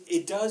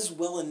it does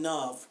well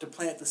enough to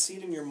plant the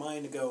seed in your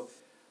mind to go,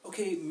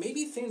 okay,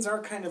 maybe things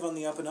are kind of on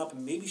the up and up,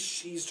 and maybe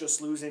she's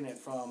just losing it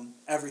from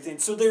everything.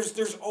 So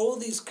there's all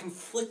these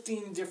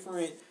conflicting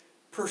different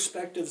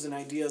perspectives and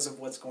ideas of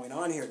what's going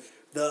on here.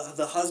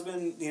 The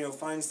husband,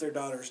 finds their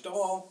daughter's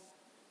doll,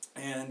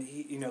 and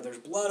he, there's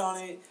blood on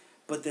it,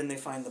 but then they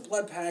find the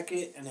blood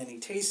packet, and then he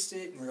tastes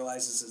it and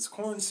realizes it's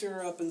corn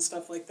syrup and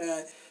stuff like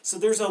that. So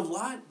there's a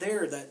lot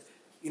there that,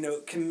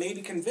 can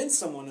maybe convince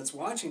someone that's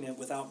watching it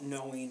without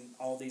knowing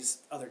all these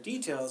other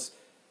details.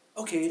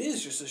 Okay, it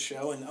is just a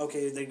show, and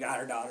okay, they got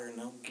her daughter, and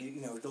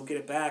they'll get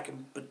it back.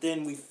 But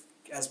then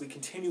as we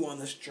continue on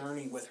this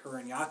journey with her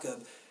and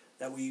Jakob,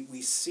 that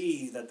we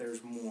see that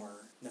there's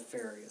more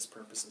nefarious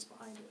purposes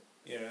behind it.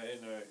 Yeah,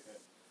 and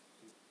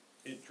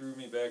it drew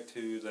me back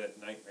to that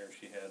nightmare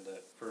she had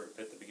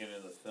at the beginning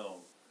of the film,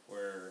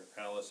 where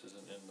Alice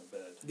isn't in the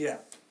bed. Yeah.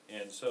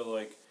 And so,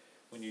 like,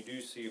 when you do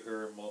see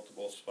her in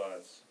multiple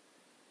spots,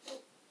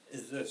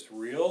 is this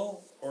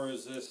real, or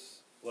is this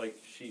like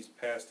she's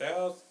passed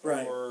out,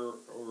 right, or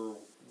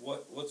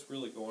what's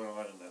really going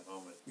on in that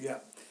moment? Yeah.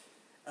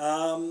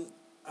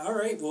 All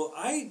right. Well,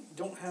 I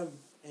don't have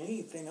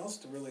anything else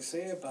to really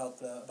say about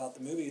the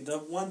movie. The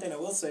one thing I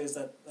will say is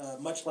that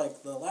much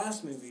like the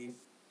last movie,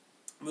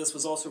 this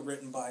was also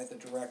written by the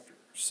director.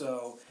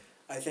 So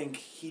I think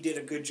he did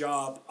a good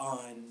job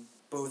on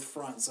both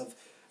fronts.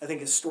 I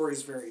think his story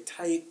is very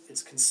tight.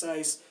 It's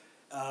concise.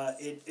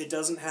 It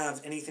doesn't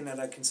have anything that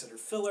I consider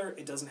filler.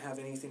 It doesn't have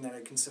anything that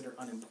I consider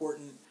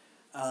unimportant.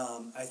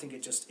 I think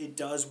it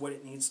does what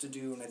it needs to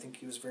do, and I think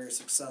he was very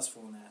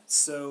successful in that.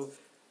 So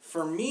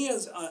for me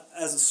as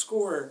a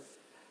score,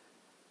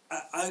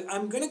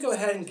 I'm going to go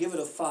ahead and give it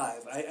a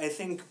 5. I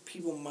think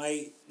people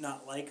might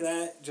not like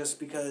that just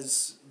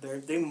because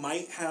they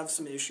might have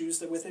some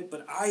issues with it,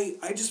 but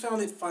I just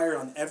found it fired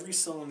on every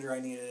cylinder I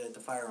needed it to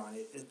fire on.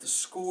 The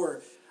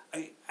score,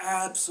 I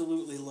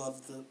absolutely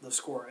love the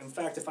score. In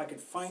fact, if I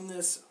could find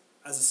this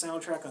as a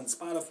soundtrack on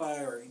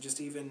Spotify or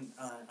just even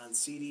on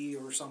CD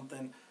or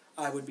something,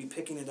 I would be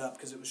picking it up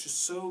because it was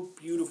just so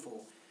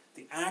beautiful.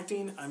 The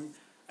acting,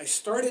 I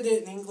started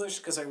it in English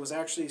because I was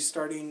actually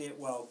starting it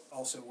while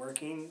also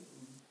working,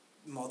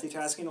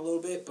 multitasking a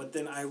little bit, but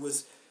then I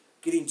was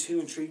getting too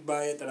intrigued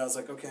by it that I was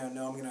like, okay, I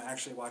know I'm going to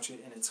actually watch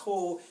it in its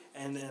whole,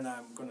 and then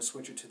I'm going to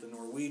switch it to the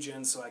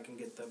Norwegian so I can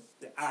get the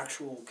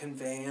actual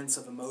conveyance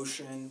of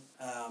emotion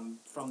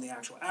from the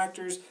actual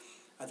actors.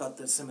 I thought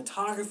the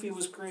cinematography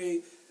was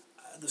great.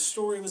 The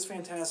story was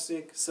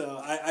fantastic.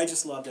 So I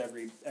just loved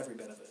every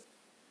bit of it.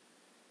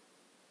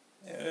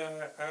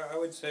 Yeah, I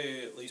would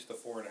say at least a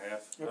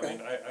 4.5. Okay.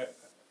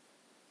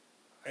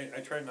 I mean, I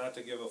try not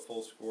to give a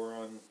full score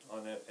on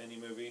any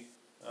movie,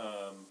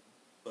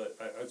 but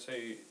I would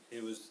say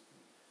it was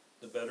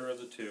the better of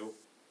the two.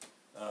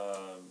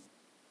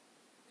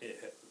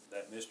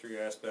 That mystery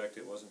aspect,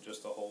 it wasn't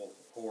just a whole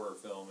horror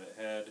film. It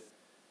had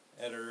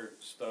other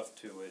stuff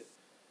to it.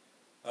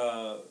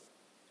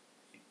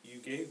 You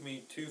gave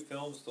me 2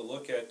 films to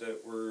look at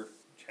that were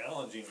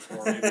challenging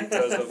for me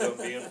because of them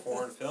being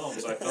foreign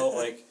films. I felt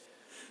like,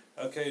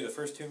 okay, the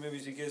first 2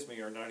 movies he gives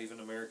me are not even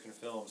American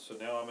films, so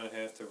now I'm going to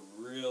have to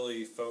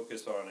really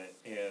focus on it.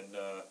 And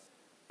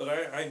but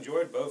I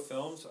enjoyed both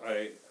films.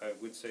 I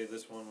would say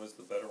this one was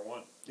the better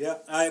one. Yeah,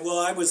 I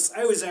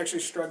was actually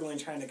struggling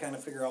trying to kind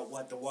of figure out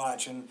what to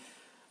watch, and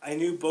I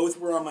knew both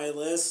were on my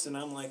list, and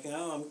I'm like,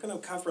 I'm going to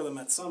cover them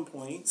at some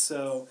point,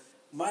 so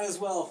might as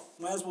well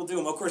do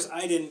them. Of course,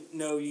 I didn't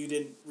know you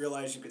didn't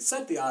realize you could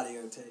set the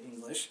audio to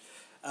English.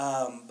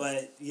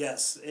 But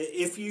yes,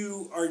 if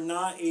you are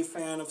not a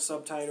fan of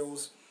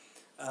subtitles,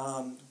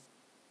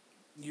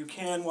 you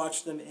can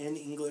watch them in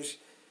English.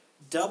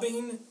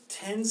 Dubbing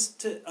tends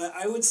to,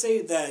 I would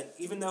say that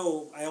even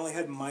though I only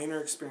had minor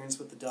experience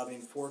with the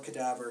dubbing for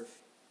Cadaver,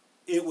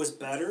 it was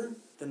better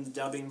than the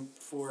dubbing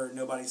for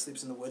Nobody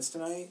Sleeps in the Woods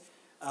Tonight.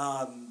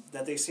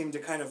 That they seemed to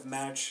kind of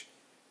match,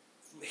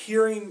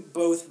 hearing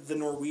both the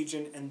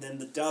Norwegian and then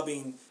the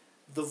dubbing,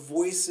 the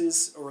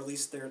voices, or at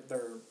least their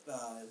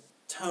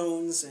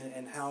tones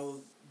and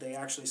how they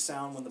actually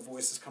sound when the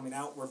voice is coming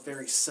out, were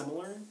very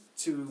similar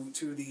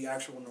to the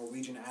actual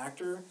Norwegian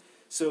actor.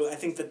 So I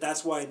think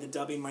that's why the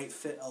dubbing might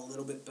fit a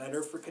little bit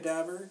better for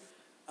Cadaver.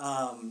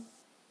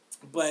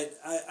 But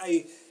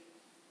I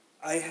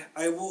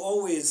will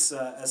always,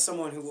 as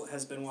someone who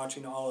has been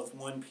watching all of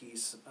One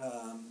Piece,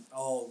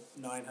 all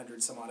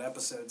 900 some odd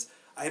episodes,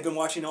 I have been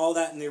watching all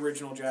that in the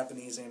original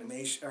Japanese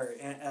animation or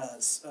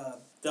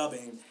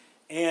dubbing,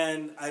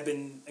 and I've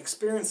been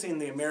experiencing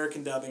the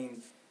American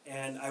dubbing.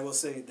 And I will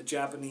say the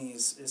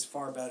Japanese is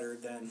far better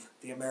than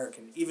the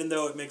American, even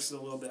though it makes it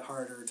a little bit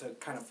harder to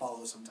kind of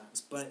follow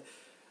sometimes. But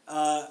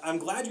I'm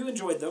glad you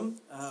enjoyed them.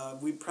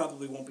 We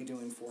probably won't be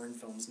doing foreign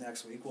films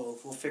next week. We'll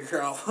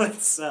figure out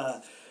what's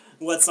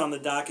on the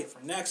docket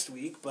for next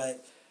week.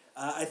 But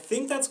I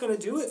think that's going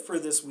to do it for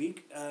this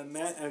week.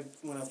 Matt, I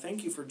want to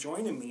thank you for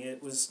joining me.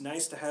 It was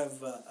nice to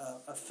have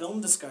a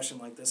film discussion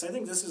like this. I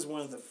think this is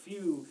one of the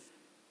few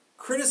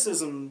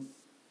criticism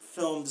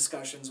film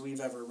discussions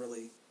we've ever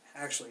really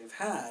actually have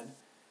had.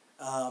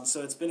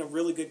 So it's been a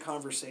really good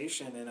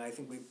conversation, and I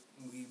think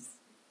we've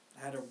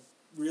had a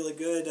really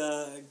good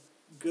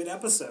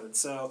episode.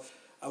 So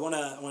I want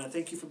to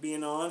thank you for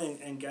being on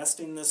and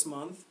guesting this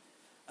month.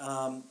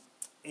 And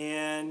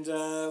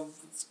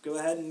let's go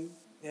ahead and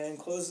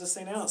close this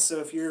thing out. So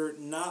if you're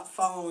not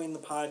following the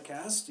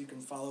podcast, you can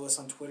follow us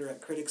on Twitter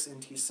at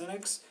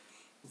CriticsNTCynics.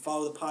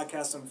 Follow the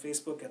podcast on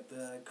Facebook at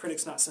the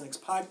Critics Not Cynics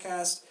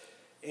Podcast.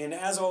 And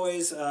as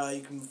always,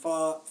 you can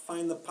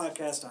find the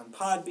podcast on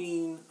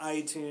Podbean,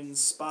 iTunes,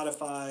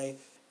 Spotify,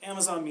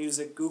 Amazon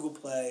Music, Google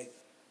Play.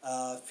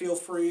 Feel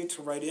free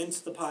to write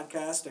into the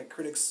podcast at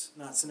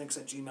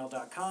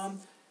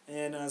criticsnotcynics@gmail.com.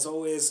 And as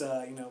always,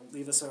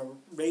 leave us a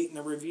rate and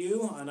a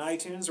review on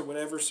iTunes or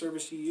whatever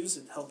service you use.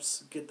 It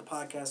helps get the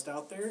podcast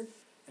out there.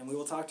 And we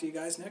will talk to you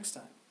guys next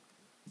time.